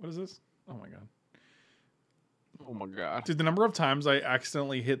true. What is this? Oh my god. Oh my god. Dude, the number of times I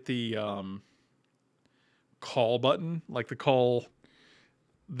accidentally hit the call button, like the call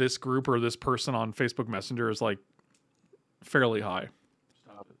this group or this person on Facebook Messenger is like fairly high.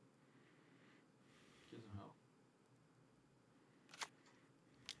 Stop it. Get some help.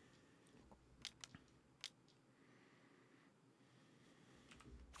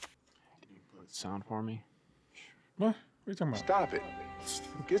 Can you put sound for me? What? What are you talking about? Stop it.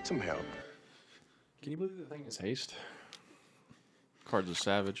 Get some help. Can you believe the thing is haste? Cards are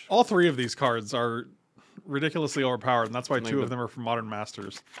savage. All three of these cards are ridiculously overpowered, and that's why Like two the- of them are from Modern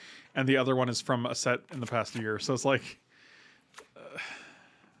Masters, and the other one is from a set in the past year. So it's like,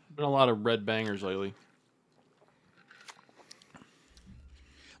 Been a lot of red bangers lately.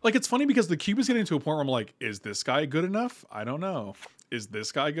 it's funny because the cube is getting to a point where I'm like, is this guy good enough? I don't know. Is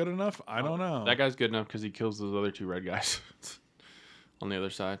this guy good enough? I don't know. That guy's good enough because he kills those other two red guys on the other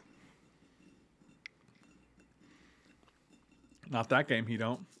side. Not that game, he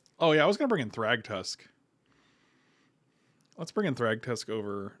don't. Oh yeah, I was gonna bring in Thragtusk. Let's bring in Thragtusk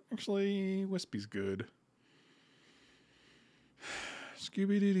over. Actually, Wispy's good.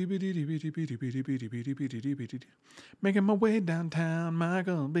 Making my way downtown,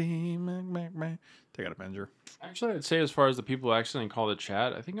 Michael B. Take out Avenger. Actually, I'd say as far as the people accidentally call the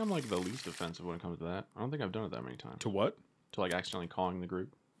chat, I think I'm like the least offensive when it comes to that. I don't think I've done it that many times. To what? To like accidentally calling the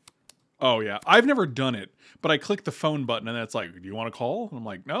group. Oh yeah, I've never done it, but I click the phone button and it's like, "Do you want to call?" And I'm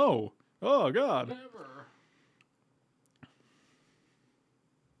like, "No." Oh god. Never.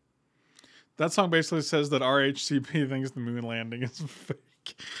 That song basically says that RHCP thinks the moon landing is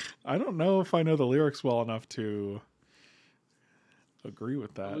fake. I don't know if I know the lyrics well enough to agree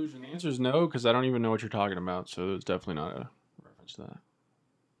with that. Illusion. The answer is no, because I don't even know what you're talking about, so it's definitely not a reference to that.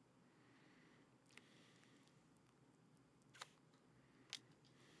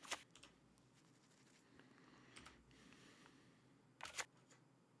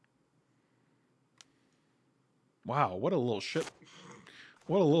 Wow, what a little shit.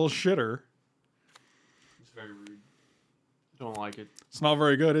 What a little shitter. It's very rude. Don't like it. It's not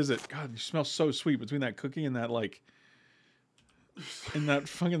very good, is it? God, you smell so sweet between that cookie and that like and that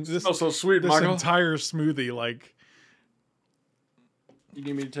fucking this smells so sweet, this Michael. entire smoothie. Like, You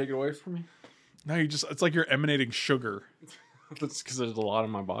need me to take it away from me? no, you just it's like you're emanating sugar. That's because there's a lot in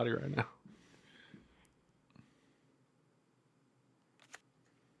my body right now.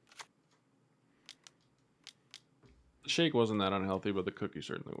 The shake wasn't that unhealthy, but the cookie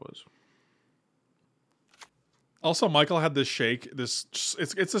certainly was. Also, Michael had this shake. It's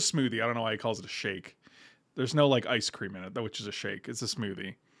a smoothie. I don't know why he calls it a shake. There's no like ice cream in it, which is a shake. It's a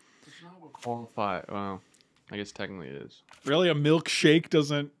smoothie. It's not what qualify. Well, I guess technically it is. Really, a milkshake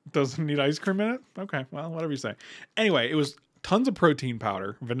doesn't need ice cream in it? Okay, well, whatever you say. Anyway, it was tons of protein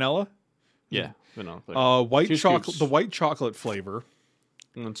powder, vanilla, Yeah, vanilla flavor. white 2 chocolate, scoops. the white chocolate flavor,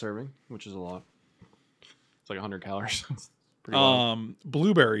 One serving, which is a lot. It's like 100 calories. Pretty wild.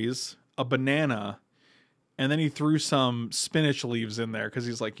 blueberries, a banana, and then he threw some spinach leaves in there because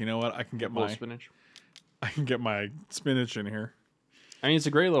he's like, you know what, I can get Full my spinach. spinach in here. I mean, it's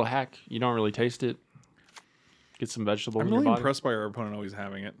a great little hack. You don't really taste it. Get some vegetables I'm in your really body. impressed by our opponent always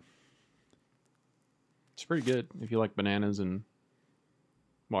having it. It's pretty good if you like bananas and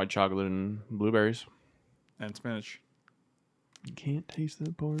white chocolate and blueberries. And spinach. You can't taste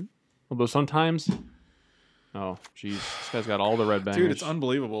that part. Although sometimes, oh, jeez, this guy's got all the red bangers. Dude, it's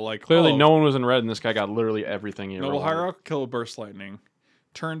unbelievable. Like Clearly, no one was in red, and this guy got literally everything. He ever Noble wanted. Hierarch, kill it with burst lightning.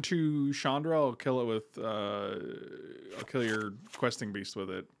 Turn to Chandra, I'll kill it with I'll kill your questing beast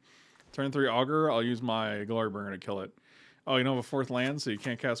with it. Turn 3 Augur, I'll use my Glory Bringer to kill it. Oh, you don't have a 4th land, so you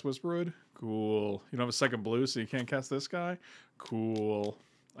can't cast Whisperwood? Cool. You don't have a 2nd blue, so you can't cast this guy? Cool.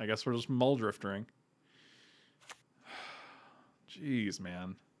 I guess we're just Muldriftering. Jeez,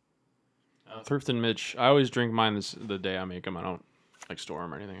 man. Thrift and Mitch. I always drink mine the day I make them. I don't like store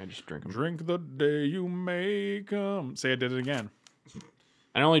them or anything. I just drink them. Drink the day you make them. Say I did it again.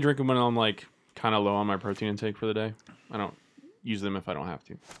 I only drink them when I'm like kind of low on my protein intake for the day. I don't use them if I don't have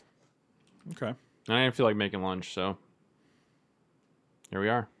to. Okay. And I didn't feel like making lunch, so here we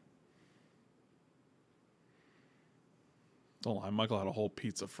are. Don't lie, Michael had a whole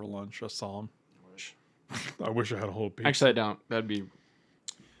pizza for lunch. I saw him. Wish. I wish I had a whole pizza. Actually, I don't. That'd be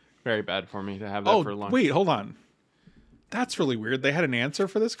very bad for me to have that for lunch. Wait, hold on. That's really weird. They had an answer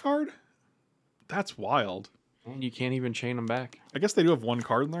for this card? That's wild. And you can't even chain them back. I guess they do have one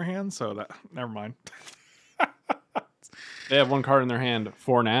card in their hand, so that never mind. They have one card in their hand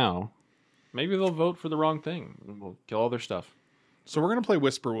for now. Maybe they'll vote for the wrong thing. We'll kill all their stuff. So we're gonna play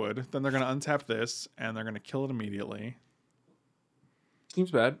Whisperwood, then they're gonna untap this, and they're gonna kill it immediately.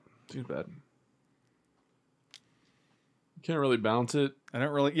 Seems bad. Seems bad. You can't really bounce it. I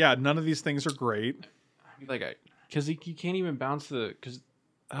don't really none of these things are great. Like, because you can't even bounce the, because,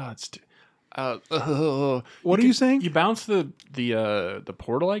 What are you saying? You bounce the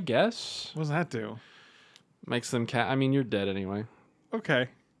portal, I guess. What does that do? Makes them I mean, you're dead anyway. Okay.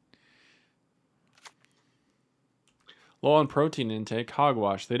 Low on protein intake,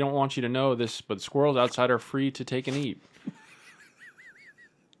 hogwash. They don't want you to know this, but squirrels outside are free to take and eat.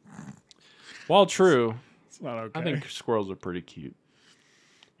 While true, It's not okay. I think squirrels are pretty cute.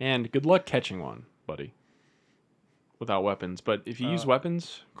 And good luck catching one, buddy. Without weapons. But if you use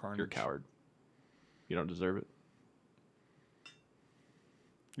weapons, Carnage. you're a coward. You don't deserve it.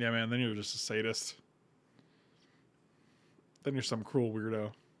 Yeah, man, then you're just a sadist. Then you're some cruel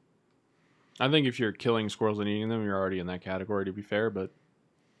weirdo. I think if you're killing squirrels and eating them, you're already in that category, to be fair, but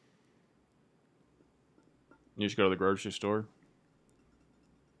you just go to the grocery store.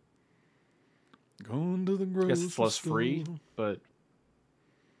 Going to the I grocery guess it's less free, but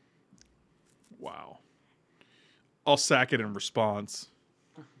Wow. I'll sack it in response.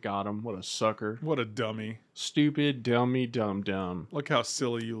 got him. What a sucker. What a dummy. Stupid, dummy, dumb. Look how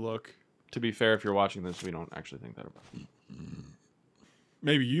silly you look. To be fair, if you're watching this, we don't actually think that about you.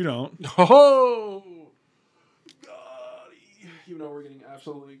 Maybe you don't. Oh! God. Even though we're getting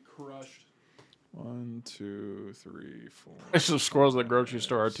absolutely crushed. 1, 2, 3, 4. Prices of squirrels at the grocery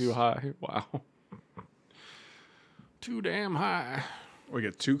store are too high. Wow. Too damn high. We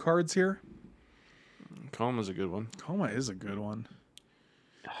get 2 cards here. Coma's a good one. Coma is a good one.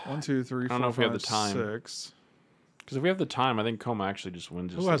 1, 2, 3, 4, don't know if we have the 5, time. 6. Because if we have the time, I think Coma actually just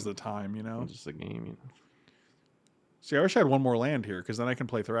wins. Who has the time, you know? Just the game, you know. See, I wish I had one more land here, because then I can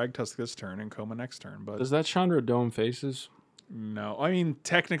play Thragtusk this turn and Coma next turn. But Does that Chandra Dome faces? no, I mean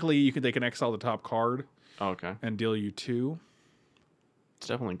technically they can exile the top card Oh, okay. and deal you 2. It's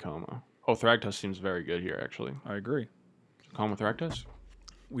definitely Coma. Oh, Thragtusk seems very good here, actually. I agree. Coma Thragtusk?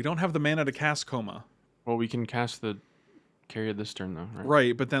 We don't have the mana to cast Coma. Well, we can cast the carrier this turn, though, right?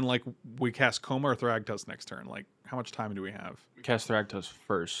 Right, but then like we cast Coma or Thragtusk next turn. Like, how much time do we have? We cast Thragtusk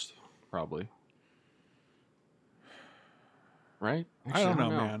first, probably. Right? I don't know,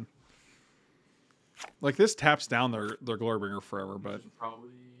 man. Like this taps down their Glorybringer forever, but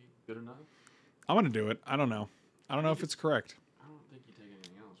Probably good enough. I'm gonna do it. I don't know. I don't know if it's correct. I don't think you take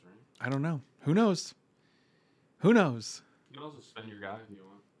anything else, right? I don't know. Who knows? Who knows? You can also spend your guy if you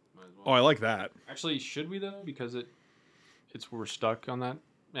want. Might as well. Oh, I like that. Actually, should we though? Because we're stuck on that.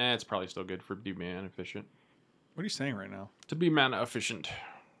 It's probably still good for be mana efficient. What are you saying right now? To be mana efficient,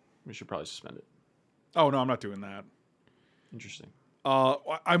 we should probably suspend it. Oh no, I'm not doing that. Interesting.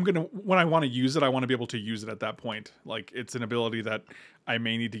 I'm gonna when I want to use it, I want to be able to use it at that point. Like it's an ability that I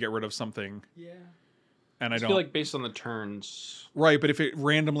may need to get rid of something. Yeah. And I don't feel like based on the turns. Right, but if it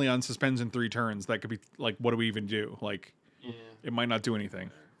randomly unsuspends in 3 turns, that could be like, what do we even do? Like, Yeah. it might not do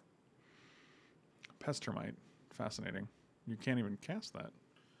anything. Pest Termite, fascinating. You can't even cast that.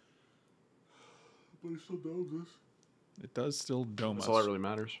 But it still does this. It does still dome us. That's all that really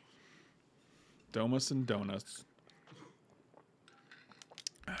matters. Dome us and donuts.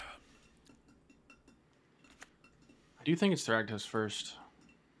 I do think it's Thragtusk first.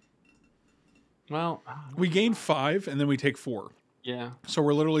 Well, We gain 5 and then we take 4. yeah, So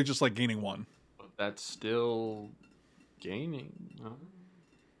we're literally just like gaining 1. but that's still gaining. Huh?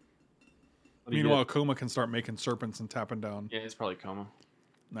 What do you Meanwhile, get? Coma can start making serpents and tapping down. Yeah, it's probably Coma.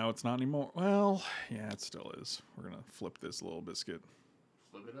 Now it's not anymore. Well, yeah, it still is. We're going to flip this little biscuit.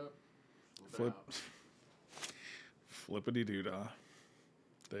 Flip it up. Flip. It out. Flippity doodah.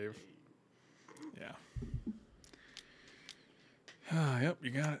 Dave. Yeah. Yep,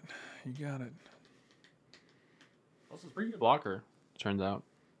 you got it. You got it. Also, it's a pretty good blocker, turns out.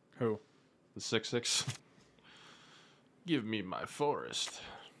 Who? The 6/6. Give me my forest.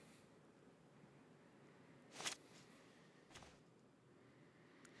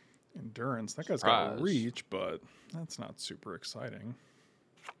 Endurance. That guy's got Surprise. reach, but that's not super exciting.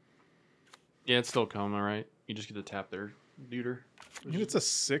 Yeah, it's still Coma, right? You just get to tap their duder. I mean, it's a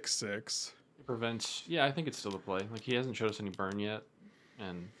 6/6. It prevents. Yeah, I think it's still a play. Like, he hasn't showed us any burn yet.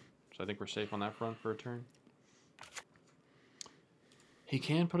 And so I think we're safe on that front for a turn. He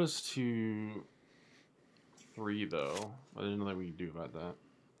can put us to 3, though. I didn't know that we could do about that.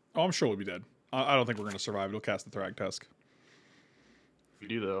 Oh, I'm sure we'll be dead. I don't think we're going to survive. It'll cast the Thragtusk. If we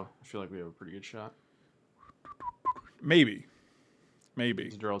do, though, I feel like we have a pretty good shot. Maybe. Maybe.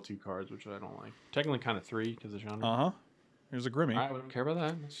 To draw 2 cards, which I don't like. Technically, kind of 3 because of Chandra. Uh-huh. Here's a Grimmy. Alright, we don't care about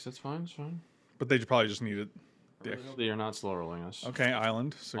that. That's fine. It's fine. But they probably just needed... I really hope they are not slow rolling us. Okay,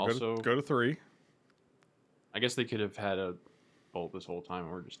 Island. So Also- go to 3. I guess they could have had a bolt this whole time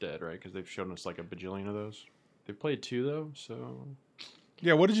and we're just dead, right? Because they've shown us like a bajillion of those. They've played 2, though, so...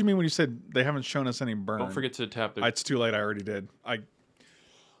 Yeah, what did you mean when you said they haven't shown us any burn? Don't forget to tap the... It's too late. I already did.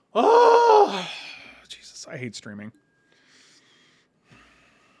 Oh! Jesus, I hate streaming.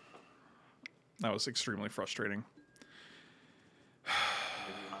 That was extremely frustrating. Maybe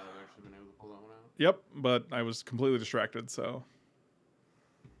we might have actually been able to pull that one out. Yep, but I was completely distracted, so...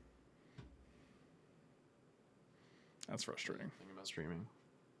 That's frustrating. Think about streaming.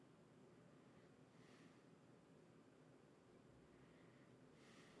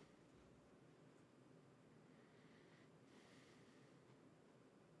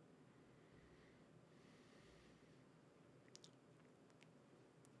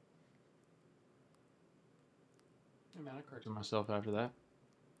 Hey man, I corrected myself after that.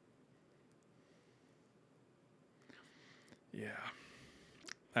 Yeah.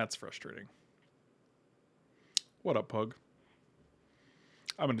 That's frustrating. What up, Pug?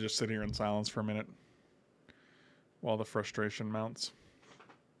 I'm going to just sit here in silence for a minute while the frustration mounts.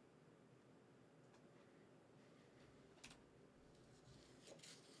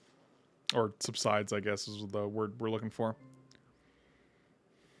 Or subsides, I guess, is the word we're looking for.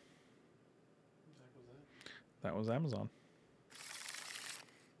 That was Amazon.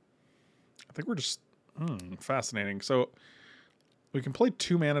 I think we're just... fascinating. So, We can play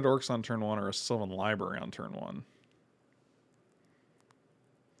 2 Mana Dorks on turn 1 or a Sylvan Library on turn 1.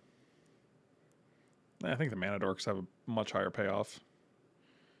 I think the Mana Dorks have a much higher payoff.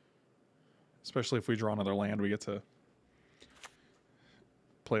 Especially if we draw another land, we get to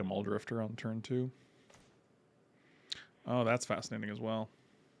play a Muldrifter on turn 2. Oh, that's fascinating as well.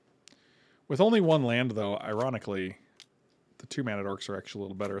 With only 1 land, though, ironically, the 2 Mana Dorks are actually a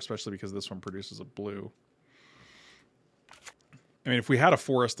little better, especially because this one produces a blue. I mean, if we had a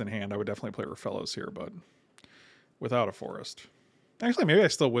forest in hand, I would definitely play Rafellos here, but without a forest. Actually, maybe I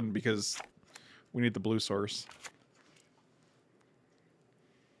still wouldn't because we need the blue source.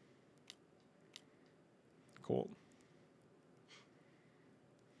 Cool.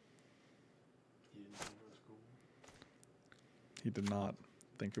 He didn't think it was cool. He did not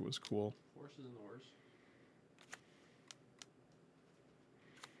think it was cool. Force isn't the worst.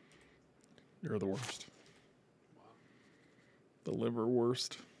 You're the worst. Wow. The liver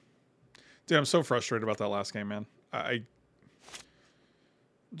worst. Dude, I'm so frustrated about that last game, man. I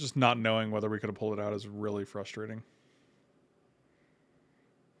just not knowing whether we could have pulled it out is really frustrating.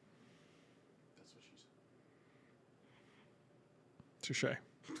 That's what she said. Touche.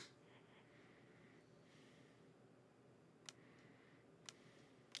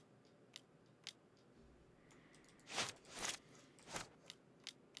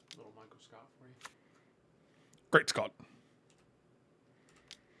 Little Michael Scott for you. Great, Scott.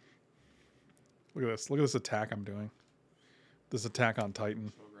 Look at this. Look at this attack I'm doing. This attack on Titan.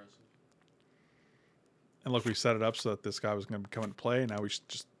 So aggressive. And look, we set it up so that this guy was going to come into play. Now we should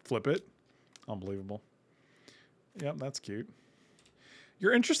just flip it. Unbelievable. Yep, that's cute.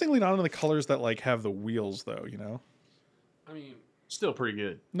 You're interestingly not into the colors that like have the wheels, though. You know? I mean, still pretty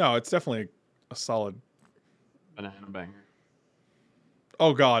good. No, it's definitely a solid. Banana banger.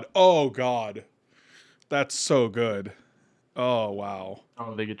 Oh God! Oh God! That's so good. Oh wow!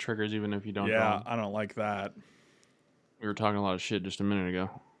 Oh, they get triggers even if you don't. Yeah, I don't like that. We were talking a lot of shit just a minute ago.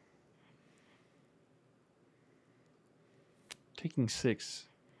 Taking 6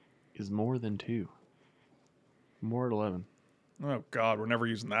 is more than 2. More at 11. Oh God, we're never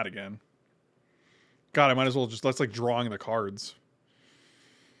using that again. God, I might as well just that's like drawing the cards.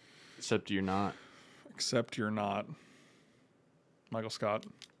 Except you're not. Except you're not. Michael Scott.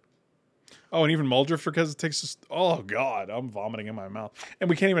 Oh, and even Muldrifter because it takes us. Oh God, I'm vomiting in my mouth, and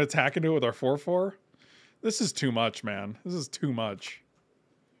we can't even attack into it with our 4/4. This is too much, man. This is too much.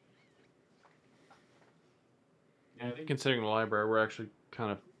 Yeah, I think considering the library, we're actually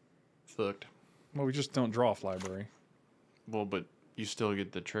kind of fucked. Well, we just don't draw off library. Well, but you still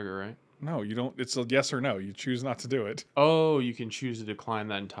get the trigger, right? No, you don't. It's a yes or no. You choose not to do it. Oh, you can choose to decline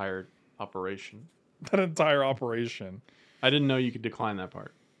that entire operation. That entire operation. I didn't know you could decline that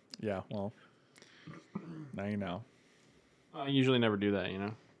part. Yeah, well, now you know. I usually never do that, you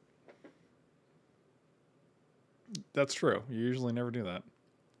know? That's true. You usually never do that.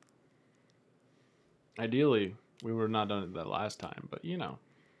 Ideally, we would have not done it that last time, but you know,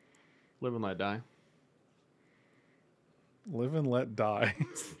 live and let die. Live and let die.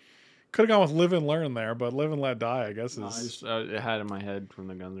 Could have gone with live and learn there, but live and let die, I guess, is. It had it in my head from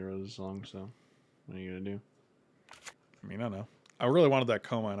the Guns N' Roses song, so what are you going to do? I mean, I don't know. I really wanted that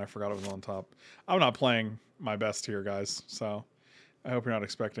coma, and I forgot it was on top. I'm not playing my best here, guys, so I hope you're not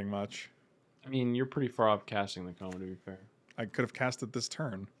expecting much. I mean, you're pretty far off casting the coma, to be fair. I could have cast it this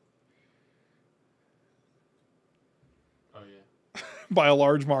turn. Oh, yeah. By a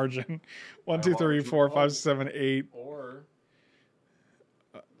large margin. 1, 2, 3, large 4, margin. 5, 7, 8. Or...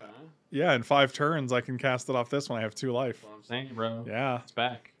 Yeah, in 5 turns, I can cast it off this one. I have 2 life. That's what I'm saying, bro. Yeah, It's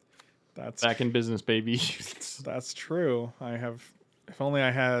back. that's Back in business, baby. that's true. I have. If only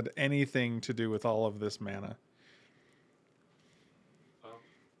I had anything to do with all of this mana. Well,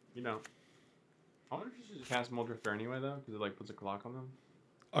 you know. I wonder if you should just cast Muldrifter anyway, though, because it like puts a clock on them.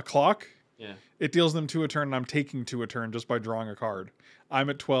 A clock? Yeah. It deals them 2 a turn, and I'm taking 2 a turn just by drawing a card. I'm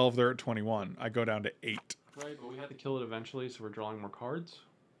at 12. They're at 21. I go down to 8. Right, but we had to kill it eventually, so we're drawing more cards.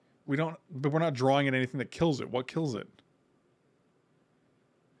 We don't. But we're not drawing at anything that kills it. What kills it?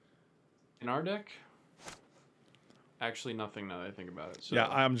 In our deck, actually nothing now that I think about it. So Yeah,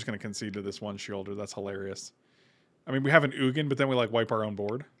 I'm just gonna concede to this one shielder. That's hilarious. I mean, we have an Ugin, but then we like wipe our own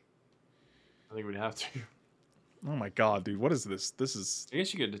board. I think we'd have to. Oh my god, dude, what is this? This is. I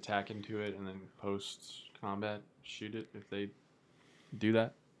guess you could attack into it and then post combat shoot it if they do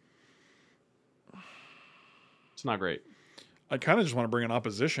that. It's not great. I kind of just want to bring an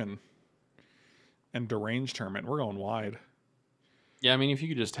opposition and derange tournament. We're going wide. Yeah, I mean, if you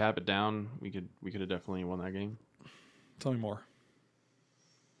could just tap it down, we could have definitely won that game. Tell me more.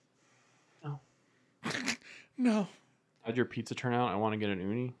 No. No. How'd your pizza turn out? I want to get an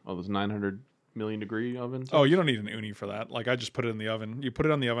uni. Oh, those 900 million degree ovens. Oh, you don't need an uni for that. Like, I just put it in the oven. You put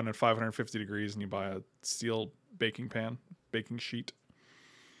it on the oven at 550 degrees, and you buy a steel baking pan, baking sheet.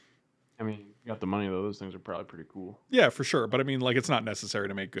 I mean, you got the money though. Those things are probably pretty cool. Yeah, for sure. But I mean, like, it's not necessary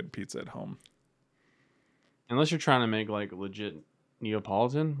to make good pizza at home. Unless you're trying to make like legit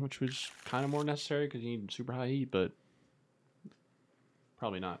Neapolitan, which was kind of more necessary because you need super high heat, but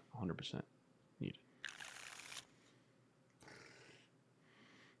probably not 100% needed.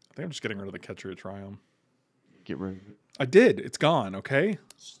 I think I'm just getting rid of the Ketria Triumph. Get rid of it. I did. It's gone, okay?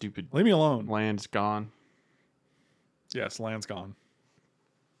 Stupid Leave me alone. land's gone. Yes, land's gone.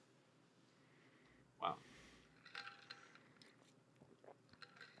 Wow.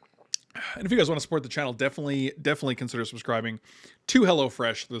 And if you guys want to support the channel, definitely consider subscribing to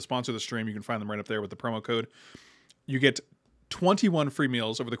HelloFresh, the sponsor of the stream. You can find them right up there with the promo code. You get 21 free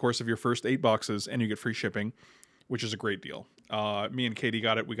meals over the course of your first 8 boxes, and you get free shipping, which is a great deal. Me and Katie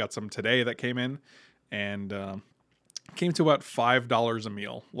got it. We got some today that came in, and came to about $5 a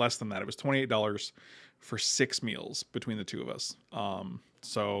meal. Less than that. It was $28 for 6 meals between the two of us.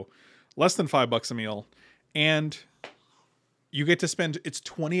 So less than $5 a meal, and you get to spend, it's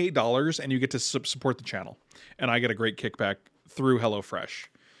 $28, and you get to support the channel. And I get a great kickback through HelloFresh.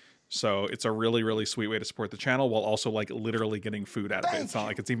 So it's a really, really sweet way to support the channel while also like literally getting food out of it. It's not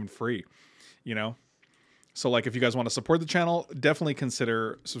like it's even free, you know? So like if you guys want to support the channel, definitely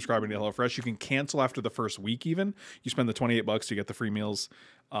consider subscribing to HelloFresh. You can cancel after the first week even. You spend the $28, you get the free meals.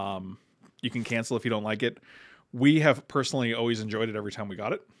 You can cancel if you don't like it. We have personally always enjoyed it every time we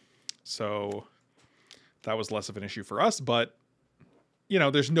got it. So that was less of an issue for us, but you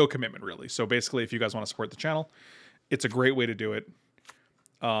know, there's no commitment really. So basically if you guys want to support the channel, it's a great way to do it.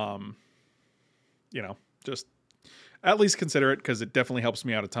 You know, just at least consider it because it definitely helps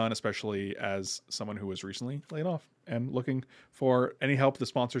me out a ton, especially as someone who was recently laid off and looking for any help the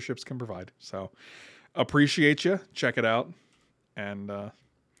sponsorships can provide. So appreciate you. Check it out and,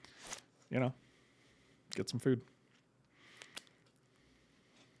 you know, get some food.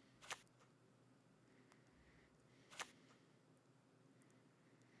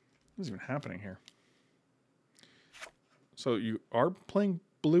 What's even happening here? So you are playing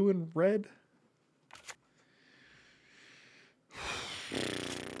blue and red?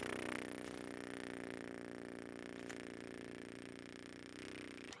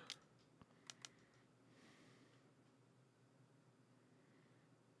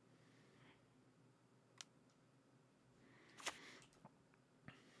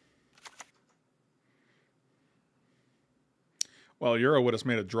 Well, Euro would have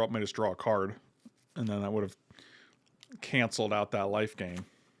made us draw a card, and then that would have canceled out that life gain.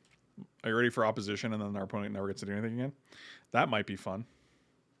 Are you ready for opposition, and then our opponent never gets to do anything again? That might be fun.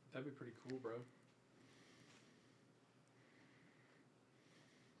 That'd be pretty cool, bro. Did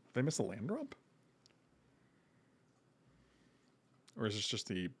they miss a land drop? Or is this just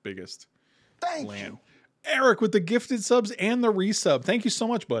the biggest land? Eric with the gifted subs and the resub. Thank you so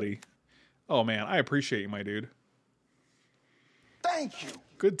much, buddy. Oh, man. I appreciate you, my dude. Thank you.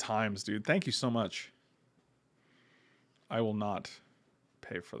 Good times, dude. Thank you so much. I will not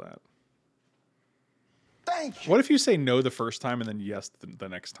pay for that. Thank you. What if you say no the first time and then yes the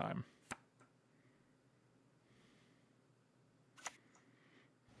next time?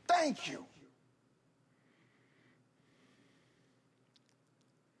 Thank you.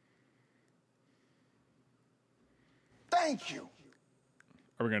 Thank you.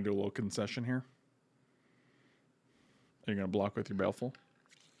 Are we going to do a little concession here? Are you going to block with your Baleful?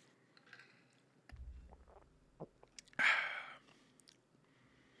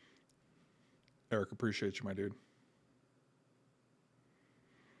 Eric, appreciate you, my dude.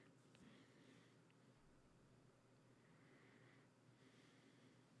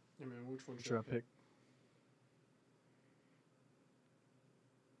 Hey man, which one should I pick?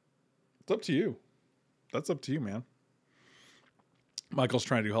 It's up to you. That's up to you, man. Michael's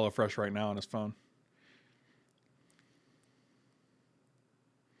trying to do HelloFresh right now on his phone.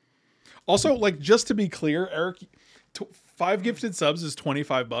 Also, like, just to be clear, Eric, 5 gifted subs is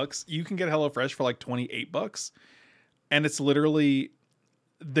 $25. You can get HelloFresh for like $28. And it's literally,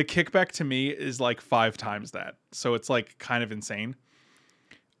 the kickback to me is like 5 times that. So it's like kind of insane.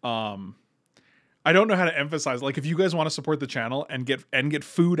 I don't know how to emphasize, like, if you guys want to support the channel and get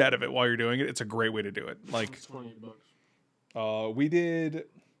food out of it while you're doing it, it's a great way to do it. Like, It's $28. we did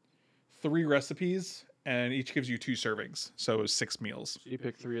 3 recipes and each gives you 2 servings. So it was 6 meals. So you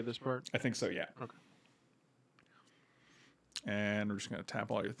pick 3 of this part? I think so, yeah. Okay. And we're just going to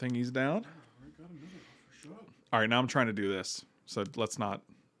tap all your thingies down. I got another offer. Shut up. All right, now I'm trying to do this. So let's not.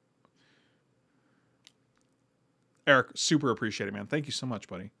 Eric, super appreciate it, man. Thank you so much,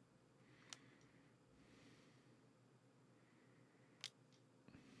 buddy.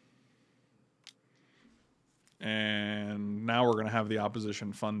 And now we're going to have the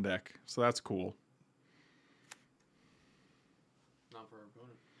opposition fun deck. So that's cool. Not for our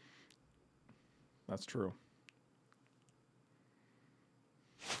opponent. That's true.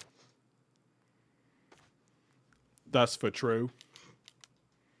 That's for true.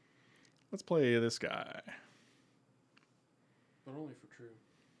 Let's play this guy. But only for true.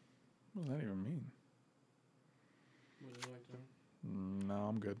 What does that even mean? Would you like to? No,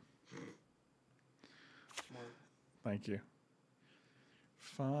 I'm good. Smart. Thank you.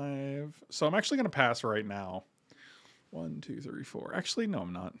 5. So I'm actually going to pass right now. 1, 2, 3, 4. Actually, no,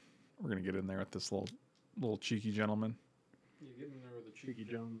 I'm not. We're going to get in there with this little cheeky gentleman. You get in there with a cheeky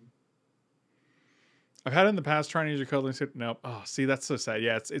gentleman. I've had it in the past trying to use your code. Said nope. Oh, see, that's so sad.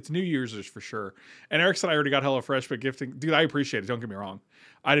 Yeah, it's new users for sure. And Eric said I already got HelloFresh, but gifting, dude, I appreciate it. Don't get me wrong.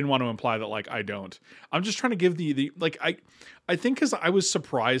 I didn't want to imply that like I don't. I'm just trying to give the like I think because I was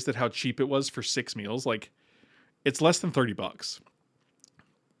surprised at how cheap it was for 6 meals. Like it's less than $30,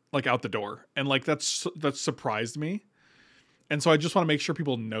 like out the door, and like that surprised me. And so I just want to make sure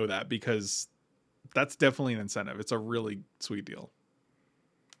people know that because that's definitely an incentive. It's a really sweet deal.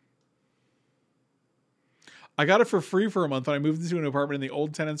 I got it for free for a month when I moved into an apartment and the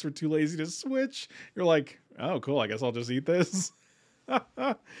old tenants were too lazy to switch. You're like, oh, cool. I guess I'll just eat this.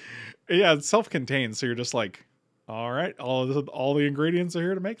 Yeah, it's self-contained. So you're just like, all right, all the ingredients are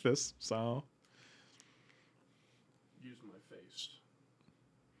here to make this. So Use my face.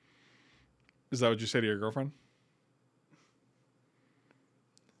 is that what you say to your girlfriend?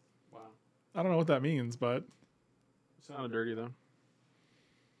 Wow. I don't know what that means, but It sounded dirty though.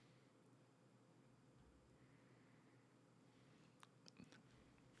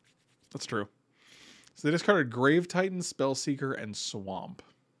 that's true. So they discarded Grave Titan, Spellseeker, and Swamp.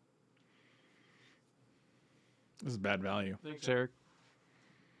 This is bad value. Thanks, Eric.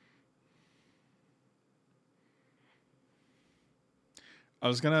 I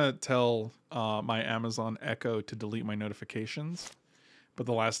was going to tell my Amazon Echo to delete my notifications. But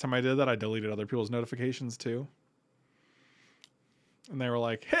the last time I did that, I deleted other people's notifications too. And they were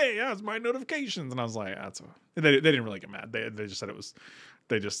like, hey, that's my notifications. And I was like, they didn't really get mad. They just said it was,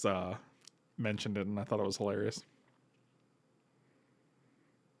 they just mentioned it and I thought it was hilarious.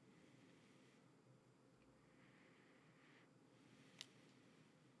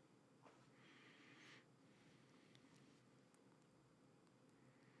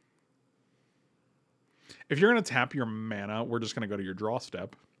 If you're going to tap your mana, we're just going to go to your draw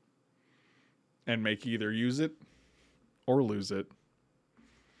step and make you either use it or lose it.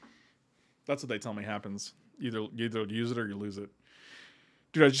 That's what they tell me happens. Either use it or you lose it.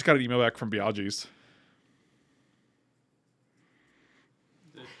 Dude, I just got an email back from Biaggi's.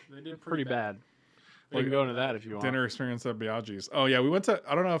 They did pretty bad. We can go into that if you want. Dinner experience at Biaggi's. Oh, yeah, we went to,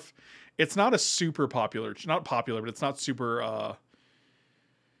 I don't know if, it's not a super popular, not popular, but it's not super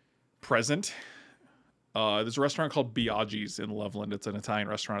present. There's a restaurant called Biaggi's in Loveland. It's an Italian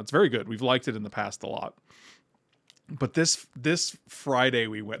restaurant. It's very good. We've liked it in the past a lot. But this Thursday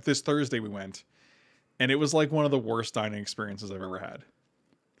we went, and it was like one of the worst dining experiences I've ever had.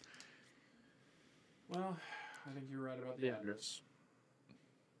 Well, I think you're right about the address.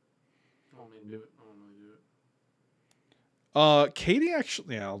 I don't mean to do it. I don't really do it. Katie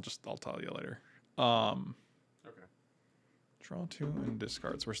actually, yeah, I'll tell you later. Okay. Draw 2 and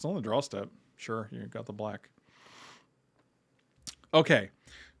discards. We're still in the draw step. Sure, you got the black. Okay,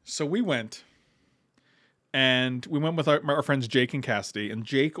 so we went with our friends Jake and Cassidy, and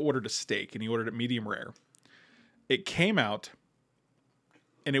Jake ordered a steak, and he ordered it medium rare. It came out,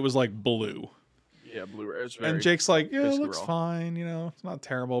 and it was like blue. Yeah, blue rare. And Jake's like, yeah, it looks raw. fine, it's not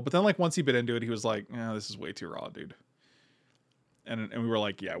terrible. But then like once he bit into it, he was like, yeah, this is way too raw, dude. And we were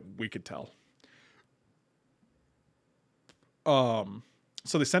like, yeah, we could tell.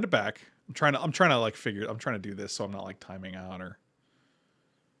 So they send it back. I'm trying to do this so I'm not like timing out or.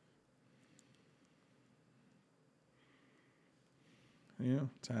 Yeah,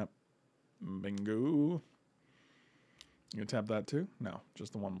 tap. Bingo. You gonna tap that too? No,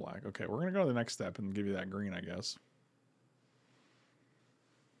 just the one black. Okay, we're gonna go to the next step and give you that green, I guess.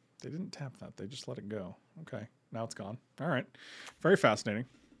 They didn't tap that. They just let it go. Okay, now it's gone. All right. Very fascinating.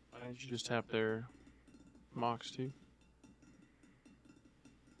 Why didn't you just tap their mocks too?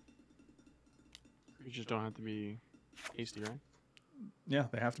 You just don't have to be hasty, right? Yeah,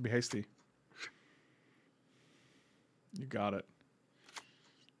 they have to be hasty. You got it.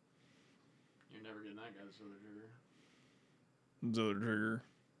 You're never getting that guy's other trigger. The other trigger.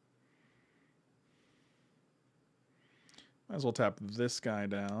 Might as well tap this guy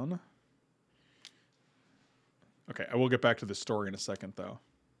down. Okay, I will get back to the story in a second, though.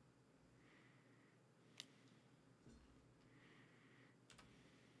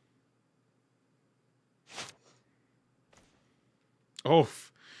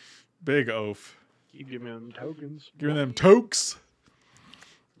 Oof. Big oof. Keep giving them tokens. Giving them tokes.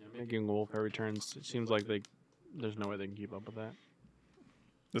 Yeah, making welfare returns. It seems like there's no way they can keep up with that.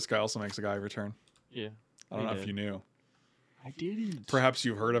 This guy also makes a guy return. Yeah. I don't know if you knew. I didn't. Perhaps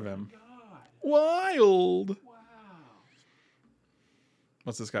you've heard of him. God. Wild. Wow.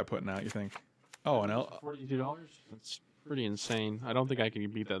 What's this guy putting out, you think? Oh, an $42? That's pretty insane. I don't think I can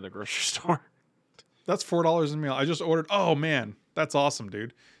beat that at the grocery store. That's $4 a meal. I just ordered. Oh man, that's awesome,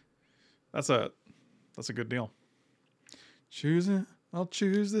 dude. That's a good deal. I'll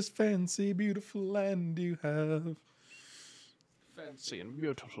choose this fancy, beautiful land you have. Fancy and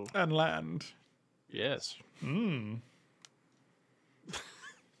beautiful. And land. Yes.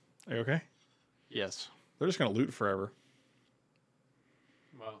 Are you okay? Yes. They're just gonna loot forever.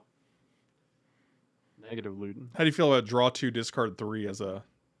 Well. Negative looting. How do you feel about draw 2, discard 3 as a...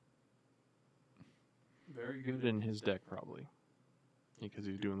 Very good in his deck, probably. Because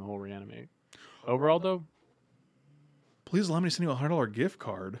he's doing the whole reanimate. Overall, though? Please allow me to send you a $100 gift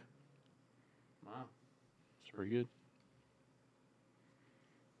card. Wow. It's pretty good.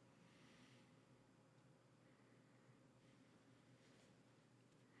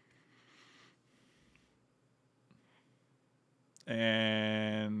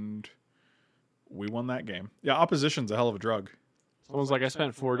 And we won that game. Yeah, opposition's a hell of a drug. Someone's like, I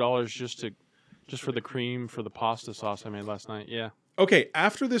spent $4 just for the cream for the pasta sauce I made last night. Yeah. Okay,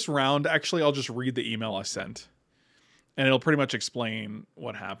 after this round, actually, I'll just read the email I sent. And it'll pretty much explain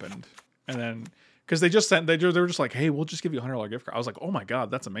what happened. And then, because they were just like, hey, we'll just give you a $100 gift card. I was like, oh my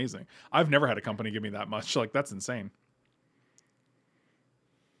God, that's amazing. I've never had a company give me that much. Like, that's insane.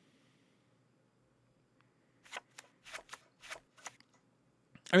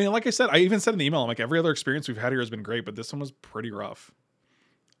 I mean, like I said, I even said in the email, I'm like, every other experience we've had here has been great, but this one was pretty rough.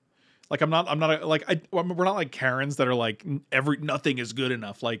 Like, we're not like Karens that are like, nothing is good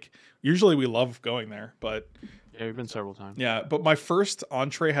enough. Like, usually we love going there, but. Yeah, we've been several times. Yeah, but my first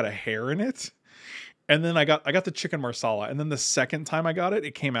entree had a hair in it. And then I got the chicken marsala. And then the second time I got it,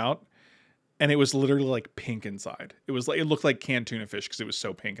 it came out and it was literally like pink inside. It looked like canned tuna fish because it was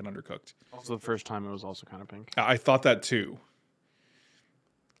so pink and undercooked. Also, the first time it was also kind of pink. I thought that too.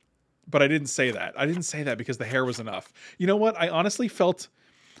 But I didn't say that. I didn't say that because the hair was enough. You know what? I honestly felt...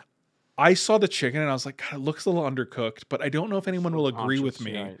 I saw the chicken and I was like, God, it looks a little undercooked, but I don't know if anyone will agree with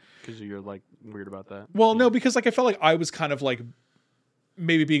me. Because you're like weird about that. Well, no, because like I felt like I was kind of like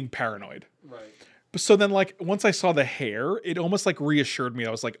maybe being paranoid. Right. But so then like once I saw the hair, it almost like reassured me.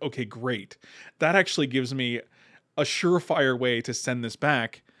 I was like, okay, great. That actually gives me a surefire way to send this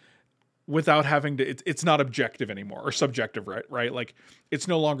back without having to, it's not objective anymore or subjective, right? Like it's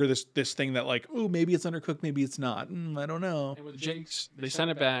no longer this thing that like, oh, maybe it's undercooked, maybe it's not. I don't know. And with Jake's, they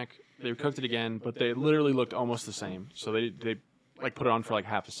sent it back, they cooked it again, but they literally looked almost the same. So they like put it on for like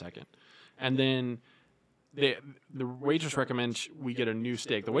half a second. And then the waitress recommends we get a new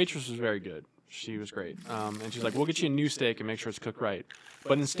steak. The waitress was very good. She was great. And she's like, we'll get you a new steak and make sure it's cooked right.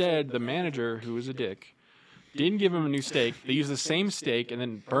 But instead, the manager, who was a dick, didn't give him a new steak. They used the same steak and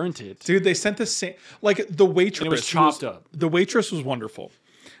then burnt it. Dude, they sent the same... Like, the waitress... And it was chopped up. The waitress was wonderful.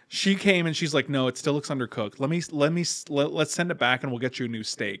 She came and she's like, no, it still looks undercooked. Let's send it back and we'll get you a new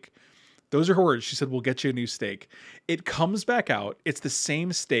steak. Those are her words. She said, we'll get you a new steak. It comes back out. It's the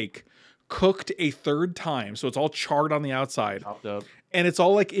same steak cooked a third time. So it's all charred on the outside. Chopped up. And it's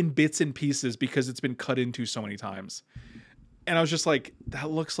all like in bits and pieces because it's been cut into so many times. And I was just like,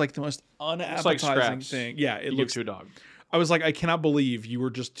 that looks like the most unappetizing thing. Yeah, it looks to a dog. I was like, I cannot believe you were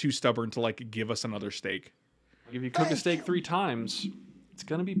just too stubborn to like give us another steak. Like if you cook a steak 3 times, it's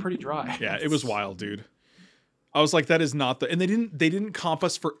gonna be pretty dry. Yeah, it was wild, dude. I was like, that is not the... And they didn't comp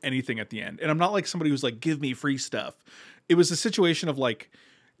us for anything at the end. And I'm not like somebody who's like, give me free stuff. It was a situation of like,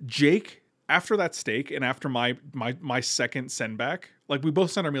 Jake, after that steak and after my second send back, like we both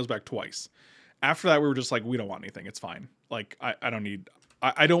sent our meals back twice. After that, we were just like, we don't want anything. It's fine. Like, I don't need...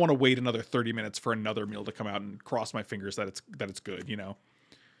 I don't want to wait another 30 minutes for another meal to come out and cross my fingers that it's good, you know?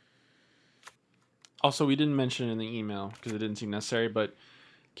 Also, we didn't mention it in the email because it didn't seem necessary, but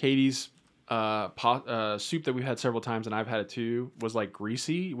Katie's soup that we've had several times, and I've had it too, was like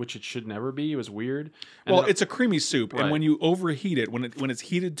greasy, which it should never be. It was weird. And well, it's a creamy soup, right. And when you overheat it, when it's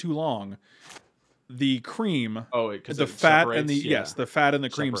heated too long, the cream, the fat and the fat and the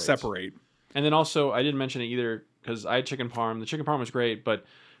cream separate. And then also, I didn't mention it either because I had chicken parm. The chicken parm was great, but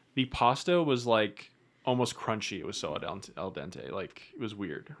the pasta was like almost crunchy. It was so al dente. Like, it was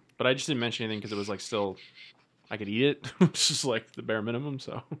weird. But I just didn't mention anything because it was like still, I could eat it. It's just like the bare minimum.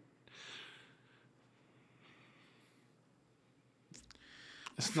 So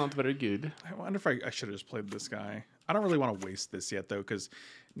it's not very good. I wonder if I should have just played this guy. I don't really want to waste this yet, though, because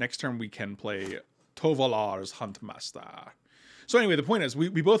next turn we can play Tovalar's Huntmaster. So anyway, the point is, we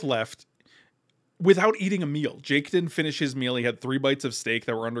both left without eating a meal. Jake didn't finish his meal. He had 3 bites of steak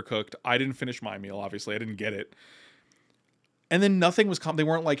that were undercooked. I didn't finish my meal, obviously. I didn't get it. And then nothing was... They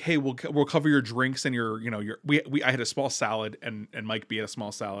weren't like, hey, we'll cover your drinks and your... I had a small salad, and Mike B had a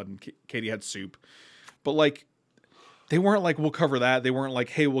small salad, and Katie had soup. But, like... They weren't like, we'll cover that. They weren't like,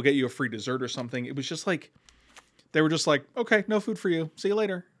 hey, we'll get you a free dessert or something. It was just like, they were just like, okay, no food for you. See you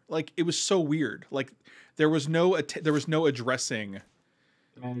later. Like, it was so weird. Like, there was no addressing.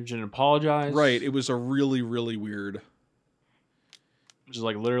 The manager didn't apologize. Right. It was a really, really weird. Which is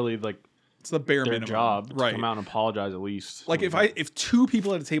like literally like it's the bare their minimum job to right? come out and apologize at least. Like if 2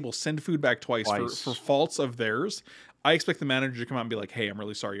 people at a table send food back twice. For faults of theirs, I expect the manager to come out and be like, hey, I'm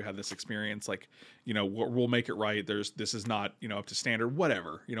really sorry you had this experience. Like, we'll make it right. This is not, up to standard,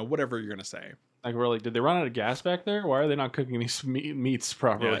 whatever, whatever you're going to say. Like, really, did they run out of gas back there? Why are they not cooking these meats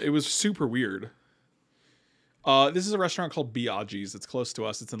properly? Yeah, it was super weird. This is a restaurant called Biaggi's. It's close to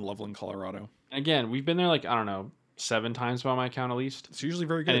us. It's in Loveland, Colorado. Again, we've been there like, I don't know, 7 times by my count at least. It's usually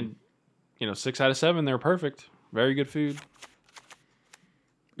very good. And, 6 out of 7, they're perfect. Very good food.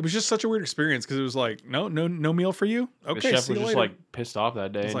 It was just such a weird experience because it was like, no meal for you. Okay, the chef see was you just later. like pissed off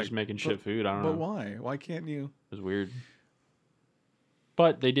that day and like, just making shit food. I don't know. But why? Why can't you? It was weird.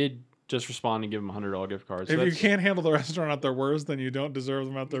 But they did just respond and give them $100 gift cards. If you can't handle the restaurant at their worst, then you don't deserve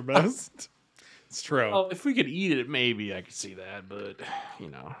them at their best. It's true. Well, if we could eat it, maybe I could see that. But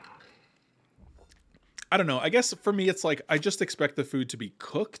I don't know. I guess for me, it's like I just expect the food to be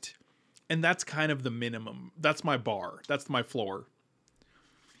cooked, and that's kind of the minimum. That's my bar. That's my floor.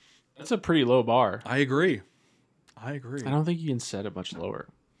 That's a pretty low bar. I agree. I don't think you can set it much lower.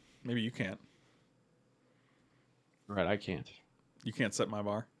 Maybe you can't. Right, I can't. You can't set my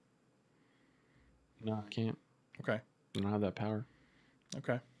bar. No, I can't. Okay. I don't have that power.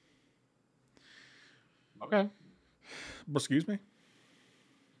 Okay. Okay. Excuse me?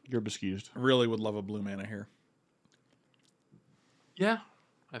 You're excused. I really would love a blue mana here. Yeah.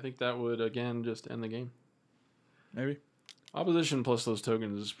 I think that would, again, just end the game. Maybe. Opposition plus those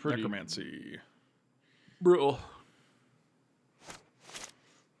tokens is pretty Necromancy. brutal.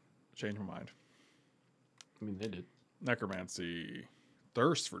 Change my mind. I mean, they did. Necromancy.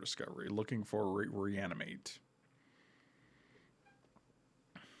 Thirst for discovery. Looking for reanimate.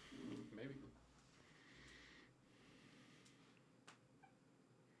 Maybe.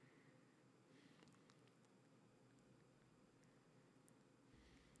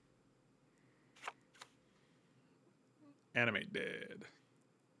 Animate dead.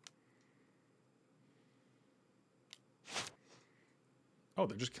 Oh,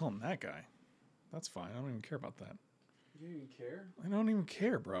 they're just killing that guy. That's fine. I don't even care about that. You didn't care? I don't even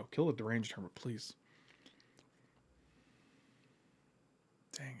care, bro. Kill the deranged hermit, please.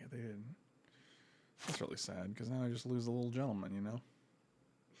 Dang it, they didn't. That's really sad, because now I just lose the little gentleman,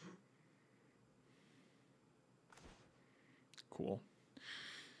 Cool.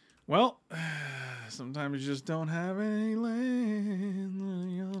 Well, sometimes you just don't have any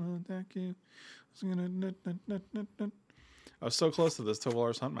land. Attack you. I was so close to this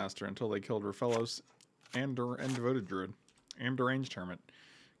Tovalar's Huntmaster until they killed Rafellos and Devoted Druid and Deranged Hermit.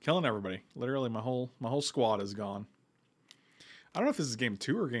 Killing everybody. Literally, my whole squad is gone. I don't know if this is game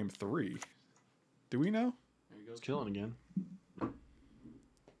 2 or game 3. Do we know? There he goes killing again.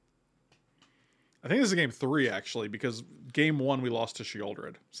 I think this is game 3, actually, because game 1 we lost to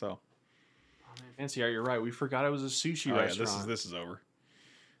Sheoldred, so... Oh, man, Fancy Art, you're right. We forgot it was a sushi restaurant. Yeah, this is over.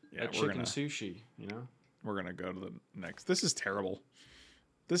 Yeah, that chicken sushi, We're going to go to the next. This is terrible.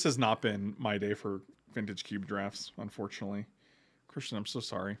 This has not been my day for Vintage Cube drafts, unfortunately. Christian, I'm so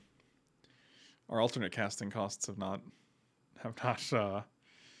sorry. Our alternate casting costs have not, you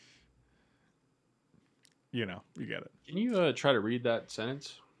get it. Can you try to read that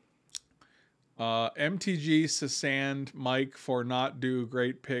sentence? MTG Sasand Mike for not do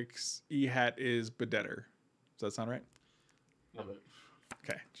great picks. E-hat is Bedetter. Does that sound right? Love it.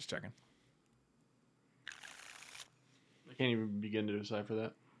 Okay, just checking. I can't even begin to decipher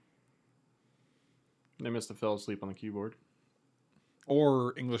that. They must have fell asleep on the keyboard.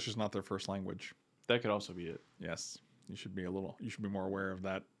 Or English is not their first language. That could also be it. Yes, you should be more aware of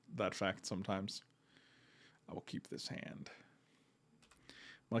that fact sometimes. I will keep this hand.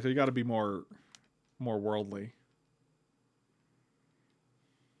 Like, you got to be more worldly.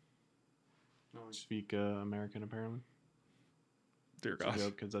 No, only speak American apparently. Dear It's a God.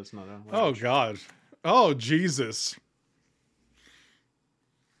 joke because that's not a Oh God. Oh Jesus.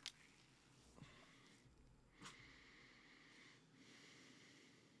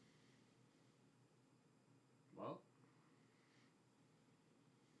 Well,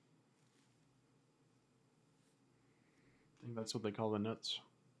 I think that's what they call the nuts.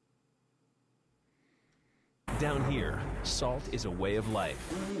 Down here, salt is a way of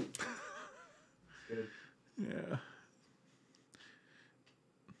life. Yeah.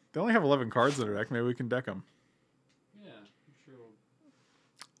 They only have 11 cards in their deck. Maybe we can deck them. yeah, I'm sure.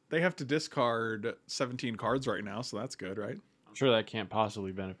 They have to discard 17 cards right now, so that's good, right? I'm sure that can't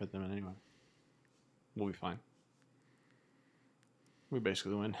possibly benefit them in any way. We'll be fine. We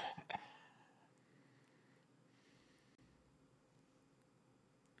basically win.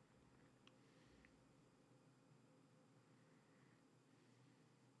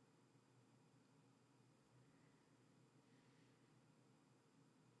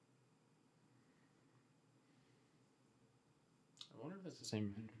 I wonder if that's the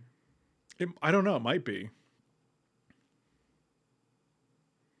same vendor. I don't know. It might be.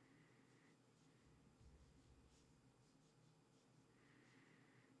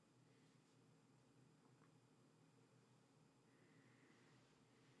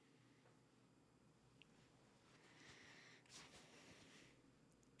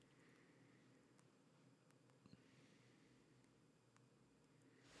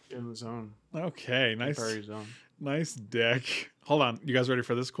 In the zone. Okay, nice. Prairie zone. Nice deck. Hold on. You guys ready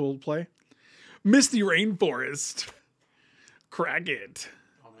for this cool play? Misty Rainforest. Crack it.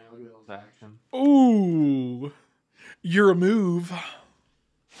 Oh man, look at those action. Ooh. You're a move.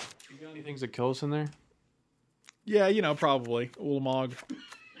 You got any things that kill us in there? Yeah, you know, probably. Ulamog.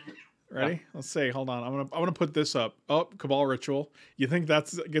 Ready? Let's see. Hold on. I'm gonna put this up. Oh, Cabal Ritual. You think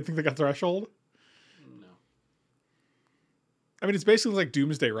they got Threshold? No. I mean, it's basically like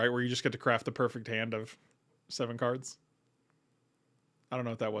Doomsday, right? Where you just get to craft the perfect hand of 7 cards. I don't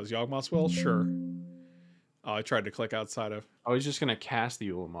know what that was. Yawgmoth's Will? Sure. Oh, I tried to click outside of. Oh, he's just gonna cast the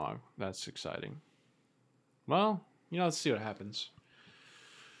Ulamog. That's exciting. Well, let's see what happens.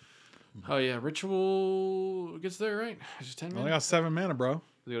 Oh yeah, Ritual gets there, right? It's just 10 Only minutes. got 7 mana, bro.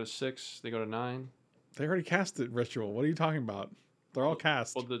 They go to 6. They go to 9. They already casted Ritual. What are you talking about? They're all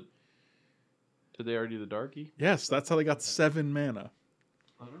cast. Well, did they already do the Darky? Yes, that's how they got 7 mana.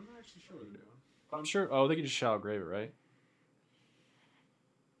 I'm not actually sure what they're doing. But I'm sure. Oh, they can just Shallow Grave it, right?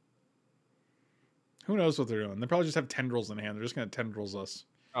 Who knows what they're doing? They probably just have Tendrils in hand. They're just going to Tendrils us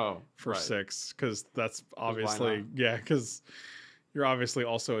Oh, for right. 6. Because that's why obviously... not? Yeah, because you're obviously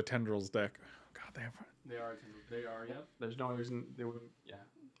also a Tendrils deck. God, they have... They are. They are. Yep. There's no reason they wouldn't. Yeah.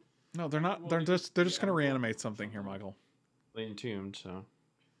 No, they're not. Well, They're just going to yeah. reanimate something here, Michael. They entombed. So.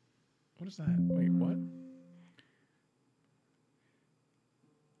 What is that? Wait, what?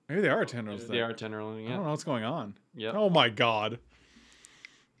 Maybe they are a Tendrils They deck. are Tenderling. I don't Yeah. know what's going on. Yep. Oh my God.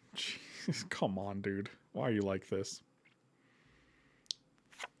 Jeez, come on, dude. Why are you like this?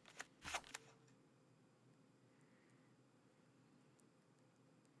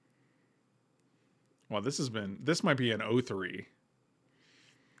 Well, this might be an 0-3.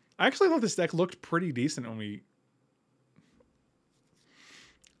 I actually thought this deck looked pretty decent when we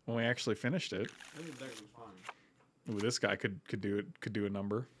actually finished it. I think the deck was fine. Ooh, this guy could do a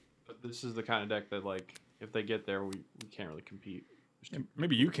number. But this is the kind of deck that, like, if they get there, we can't really compete.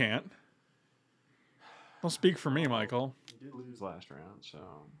 Maybe you can't. Don't speak for me, Michael. We did lose last round, so.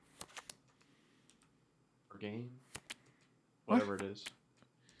 Or game. Whatever it is.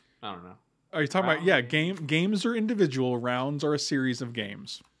 I don't know. Are you talking about games are individual, rounds are a series of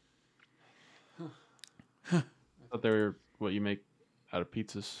games. I thought they were what you make out of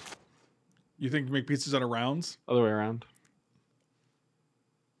pizzas. You think you make pizzas out of rounds? Other way around.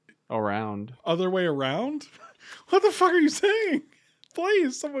 Around. Other way around? What the fuck are you saying?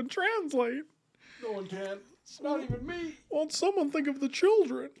 Please, someone translate. No one can. Not even me. Won't someone think of the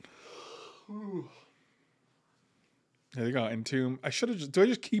children? There you go. Entomb. I should have just. Do I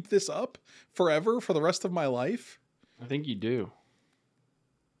just keep this up forever for the rest of my life? I think you do.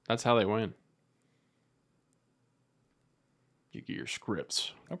 That's how they win. You get your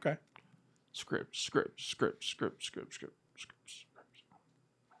scripts. Okay. Scripts.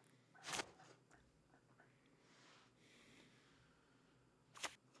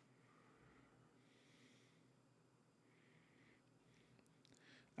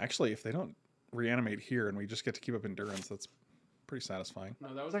 Actually, if they don't reanimate here and we just get to keep up endurance, that's pretty satisfying.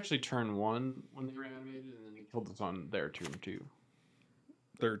 No, that was actually turn 1 when they reanimated, and then they killed us on their turn 2.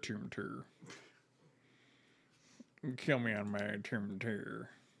 Their tomb tour. Kill me on my tomb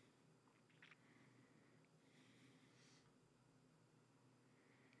tour.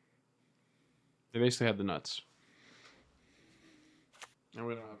 They basically had the nuts. And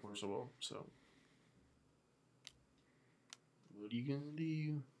we don't have Forcible, so. What are you gonna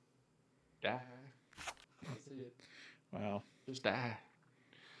do? Die. That's it. Wow. Just die.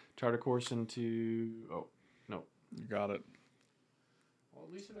 Charter course into. Oh, no. You got it. Well,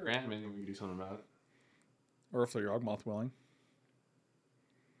 at least if they're animating, we can do something about it. Or if they're Yawgmoth willing.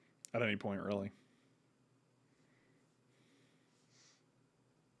 At any point, really.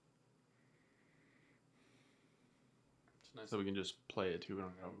 It's nice that we can just play it too. We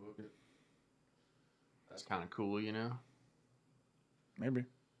don't gotta book it. That's kind of cool, you know? Maybe.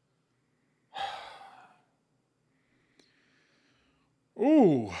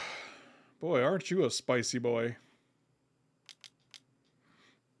 Ooh. Boy, aren't you a spicy boy?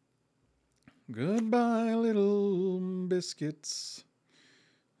 Goodbye, little biscuits.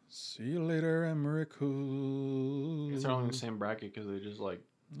 See you later, Emerico. It's all in the same bracket because they just like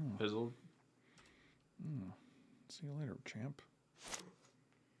fizzled. See you later, champ.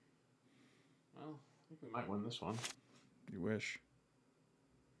 Well, I think we might win this one. You wish.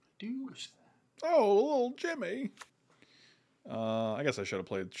 I do wish that. Oh, little Jimmy. I guess I should have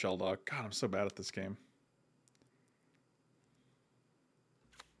played Shelldog. God, I'm so bad at this game.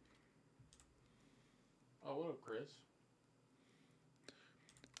 Oh, what up, Chris?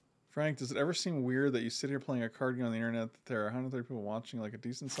 Frank, does it ever seem weird that you sit here playing a card game on the internet that there are 130 people watching, like a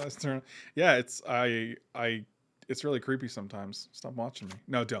decent sized tournament? Yeah, it's it's really creepy sometimes. Stop watching me.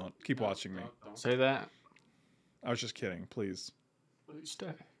 No, don't. Keep watching me. Don't say that. I was just kidding. Please. Please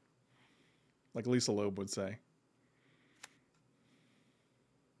stay. Like Lisa Loeb would say.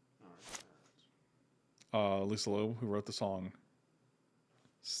 Lisa Loeb, who wrote the song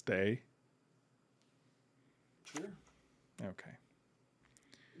Stay. Sure. Okay.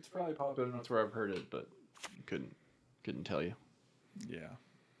 It's probably popular enough where I've heard it, but couldn't tell you. Yeah.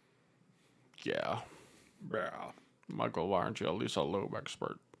 Yeah. Yeah. Michael, why aren't you a Lisa Loeb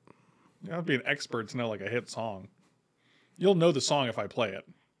expert? You don't have to be an expert to know like a hit song. You'll know the song if I play it.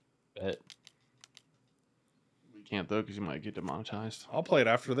 Bet. We can't though because you might get demonetized. I'll play it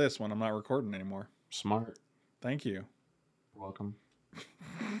after this when I'm not recording anymore. Smart. Thank you. You're welcome.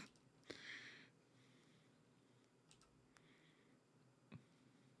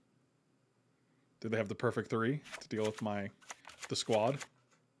 Did they have the perfect three to deal with the squad?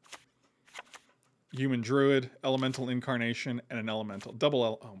 Human druid, elemental incarnation, and an elemental.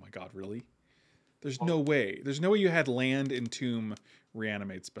 Oh my god, really? There's no way. There's no way you had land, entomb,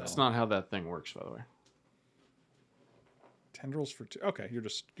 reanimate spell. That's not how that thing works, by the way. Tendrils for 2. Okay, you're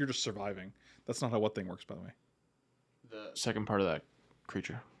just surviving. That's not how what thing works, by the way. The second part of that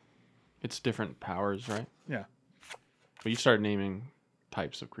creature. It's different powers, right? Yeah. But you started naming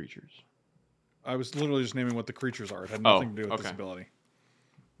types of creatures. I was literally just naming what the creatures are. It had nothing to do with okay. this ability.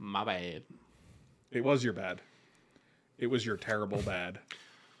 My bad. It was your bad. It was your terrible bad.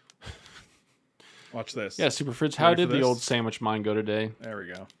 Watch this. Yeah, Super Fritz, how Ready did for the this? old sandwich mine go today? There we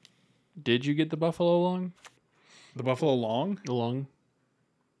go. Did you get the buffalo lung? The buffalo long? The lung?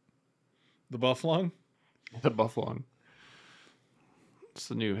 The buff lung? The buff lung.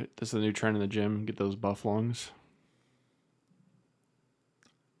 This is the new trend in the gym. Get those buff lungs.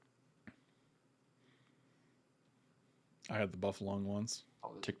 I had the buff lung once.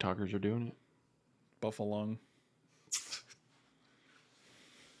 All the TikTokers are doing it. Buffalo lung.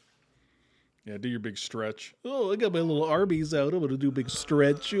 Yeah, do your big stretch. Oh, I got my little Arby's out. I'm going to do a big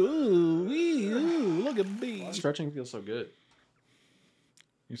stretch. Ooh, look at me. Stretching feels so good.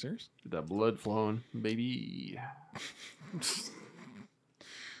 You serious? Get that blood flowing, baby.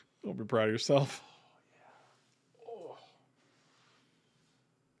 Don't be proud of yourself.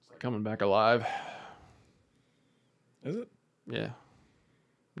 It's like coming back alive. Is it? Yeah.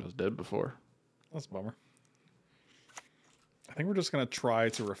 I was dead before. That's a bummer. I think we're just going to try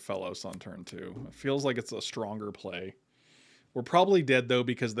to Rafellos on turn 2. It feels like it's a stronger play. We're probably dead, though,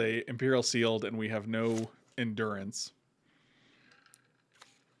 because they Imperial Sealed and we have no endurance.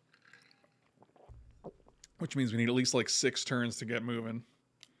 Which means we need at least like 6 turns to get moving.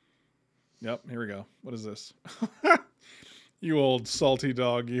 Yep, here we go. What is this? You old salty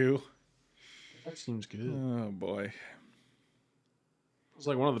dog, you. That seems good. Oh, boy. It's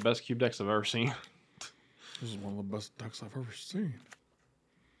like one of the best cube decks I've ever seen. This is one of the best decks I've ever seen.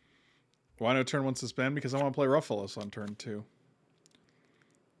 Why no turn 1 suspend? Because I want to play Rafellos on turn 2.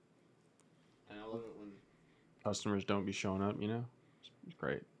 And I love it when customers don't be showing up, you know? It's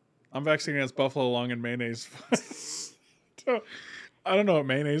great. I'm vaccinated against buffalo lung and mayonnaise foot. I don't know what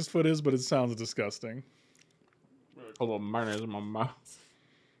mayonnaise foot is, but it sounds disgusting. A little mayonnaise in my mouth.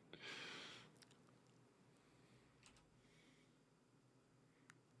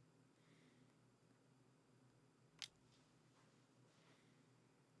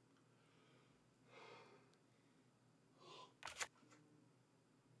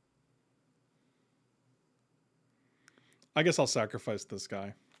 I guess I'll sacrifice this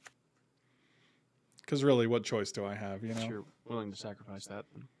guy. Because really, what choice do I have, you know? If you're willing to sacrifice that,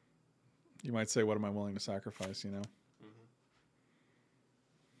 then. You might say, what am I willing to sacrifice, you know?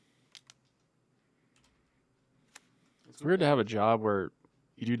 It's weird to have a job where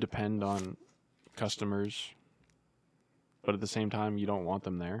you do depend on customers, but at the same time, you don't want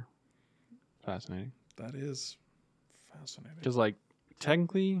them there. Fascinating. That is fascinating. Because, like,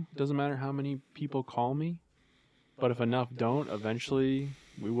 technically, it doesn't matter how many people call me, but if enough don't, eventually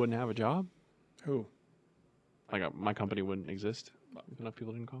we wouldn't have a job. Who? Like, my company wouldn't exist if enough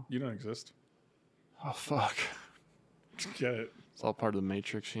people didn't call. You don't exist. Oh, fuck. Get it. It's all part of the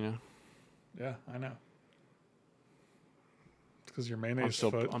Matrix, you know? Yeah, I know. It's because your mayonnaise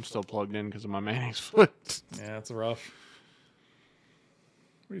foot. I'm still plugged in because of my mayonnaise foot. Yeah, it's rough.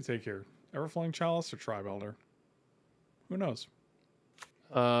 What do you take here? Everflowing Chalice or Tribe Elder? Who knows?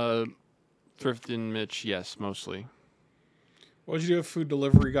 Thrift and Mitch, yes, mostly. What would you do if food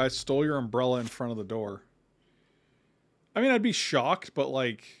delivery guy stole your umbrella in front of the door? I mean, I'd be shocked, but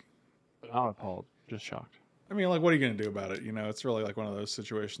like... Not appalled, just shocked. I mean, like, what are you going to do about it? You know, it's really like one of those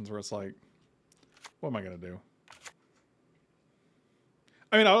situations where it's like, what am I going to do?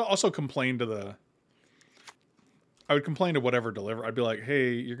 I mean, I'll also complain to the... I would complain to whatever deliver. I'd be like,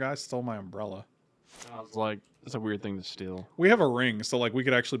 hey, your guy stole my umbrella. I was like, that's a weird thing to steal. We have a ring, so like we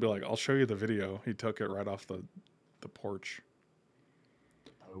could actually be like, I'll show you the video. He took it right off the porch.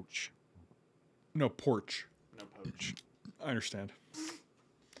 Poach. No, porch. No poach. I understand.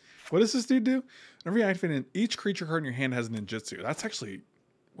 What does this dude do? Whenever you activate it, each creature card in your hand has a ninjutsu. That's actually...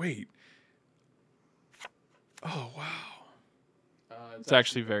 Wait. Oh, wow. It's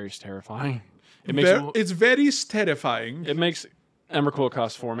actually very terrifying. It makes It's very terrifying. it makes Emrakul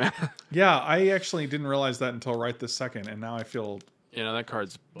cost 4 mana. Yeah, I actually didn't realize that until right this second, and now I feel You know, that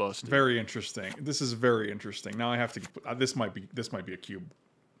card's busted. very interesting. This is very interesting. Now I have to... this might be a cube.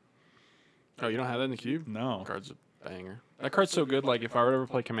 Oh, you don't have that in the cube? No. That card's a banger. That card's so good, like, if I were to ever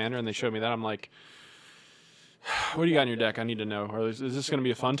play Commander and they showed me that, I'm like, what do you got in your deck? I need to know. Or is this going to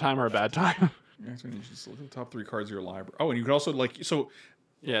be a fun time or a bad time? You just look at the top 3 cards of your library. Oh, and you could also, like... So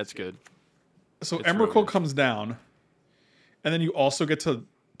Yeah, it's good. So It's really Emrakul good. comes down, and then you also get to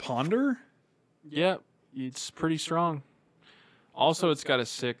ponder? Yeah, it's pretty strong. Also, it's got a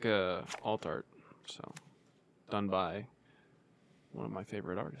sick alt art. So, done by one of my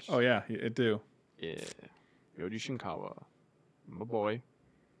favorite artists. Oh, yeah, it do. Yeah. Yoji Shinkawa. My boy.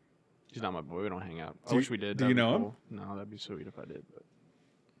 He's not my boy. We don't hang out. I wish we did. Do you That'd be know him? cool. No, that'd be sweet if I did. But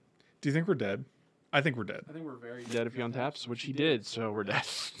Do you think we're dead? I think we're dead. I think we're very dead if he untaps, which he did, so we're dead.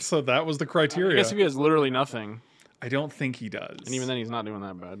 So that was the I criteria. guess if he has literally nothing, I don't think he does. and even then he's not doing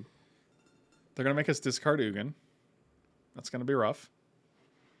that bad. They're going to make us discard Ugin. That's going to be rough.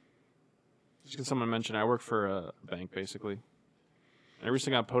 Just because someone mentioned, I work for a bank, basically. And every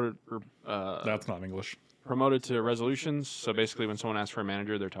single got That's not English. promoted to resolutions, so basically when someone asks for a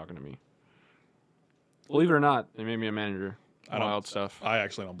manager, they're talking to me. Believe it or not, they made me a manager. Wild stuff. I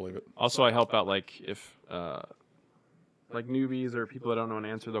actually don't believe it. Also, I help out, like, if, like, newbies or people that don't know an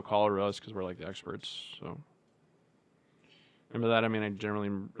answer, they'll call us because we're, like, the experts, so. Remember that? I mean, I generally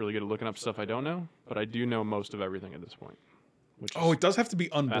am really good at looking up stuff I don't know, but I do know most of everything at this point. Which Oh, is it does have to be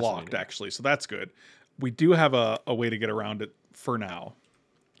unblocked, fascinating. actually, so that's good. We do have a way to get around it for now.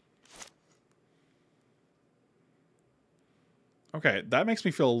 Okay, that makes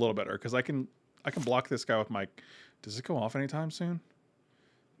me feel a little better, because I can block this guy with my... Does it go off anytime soon?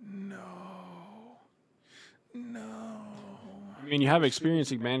 No. I mean, you have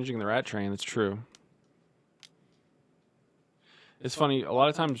experience in managing the rat train, that's true. It's funny, a lot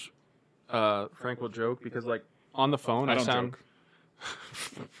of times Frank will joke because, like, on the phone, I I don't sound...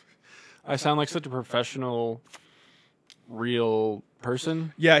 joke. I sound like such a professional, real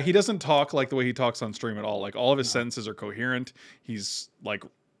person. Yeah, he doesn't talk like the way he talks on stream at all. Like, all of his sentences are coherent. He's, like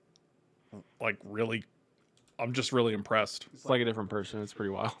really... I'm just really impressed. It's like a different person. It's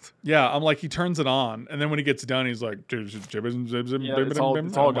pretty wild. Yeah, I'm like, he turns it on, and then when he gets done, he's like...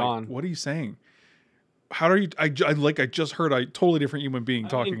 it's all gone. What are you saying? How are you... I just heard a totally different human being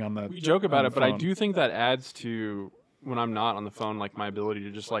talking I mean, on that. We joke about on it, the but I phone. do think that adds to when I'm not on the phone, like my ability to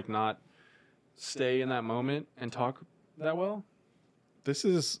just like not stay in that moment and talk that well This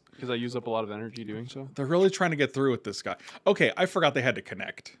is... because I use up a lot of energy doing so. They're really trying to get through with this guy. Okay, I forgot they had to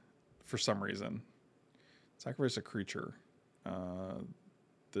connect for some reason. Sacrifice a creature.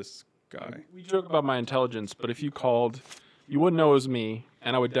 This guy. We joke about my intelligence, but if you called, you wouldn't know it was me,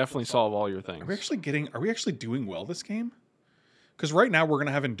 and I would definitely solve all your things. Are we actually doing well this game? Because right now we're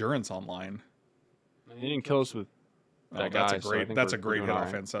gonna have endurance online. He didn't kill us with that that's guy. a so I great. think That's a we're great doing hit all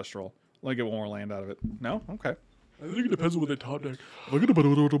off right. ancestral. Let me get one more land out of it. No, okay. I think it depends on what they taught deck. Also,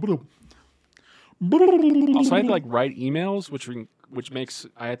 Also, I had to like write emails, which makes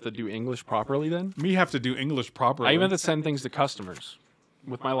I have to do English properly. Then me have to do English properly. I even have to send things to customers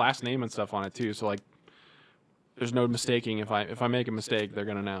with my last name and stuff on it too. So like, there's no mistaking. If I make a mistake, they're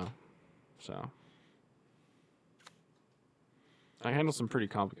gonna know. So I handle some pretty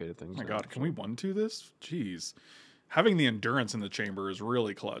complicated things. Oh my God, can we 1-2 this? Jeez. Having the endurance in the chamber is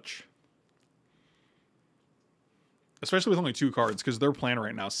really clutch. Especially with only 2 cards, because their plan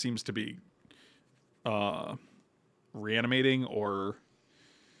right now seems to be reanimating or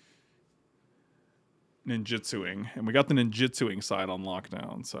ninjutsuing. And we got the ninjutsuing side on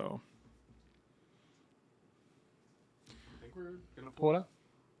lockdown, so. I think we're gonna pull it up.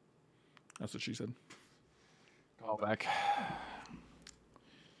 That's what she said. Call back.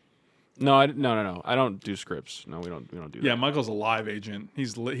 No, no. I don't do scripts. No, we don't do that. Yeah, Michael's a live agent.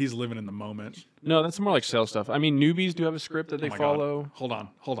 He's living in the moment. No, that's more like sales stuff. I mean, newbies do have a script that they Oh my follow. God.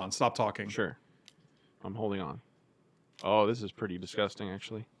 Hold on. Stop talking. Sure. I'm holding on. Oh, this is pretty disgusting,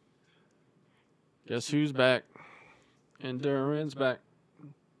 actually. Guess who's back? Endurance back.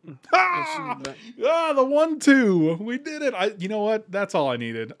 Ah! The 1-2. We did it. You know what? That's all I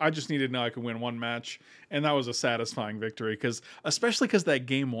needed. I just needed to know I could win one match, and that was a satisfying victory. Especially because that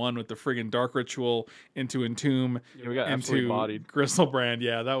game 1 with the friggin' Dark Ritual into Entomb, Yeah, we got absolutely into bodied. Gristlebrand.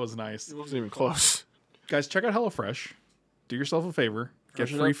 Yeah, that was nice. It wasn't even close. Guys, check out HelloFresh. Do yourself a favor. Get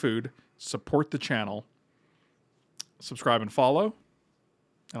Fresh it free up. food. Support the channel. Subscribe and follow.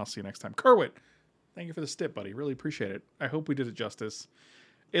 And I'll see you next time. Kerwit, thank you for the stip, buddy. Really appreciate it. I hope we did it justice.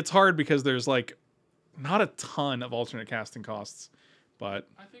 It's hard because there's like not a ton of alternate casting costs, but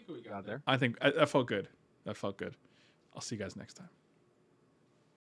I think we got there. I think that felt good. That felt good. I'll see you guys next time.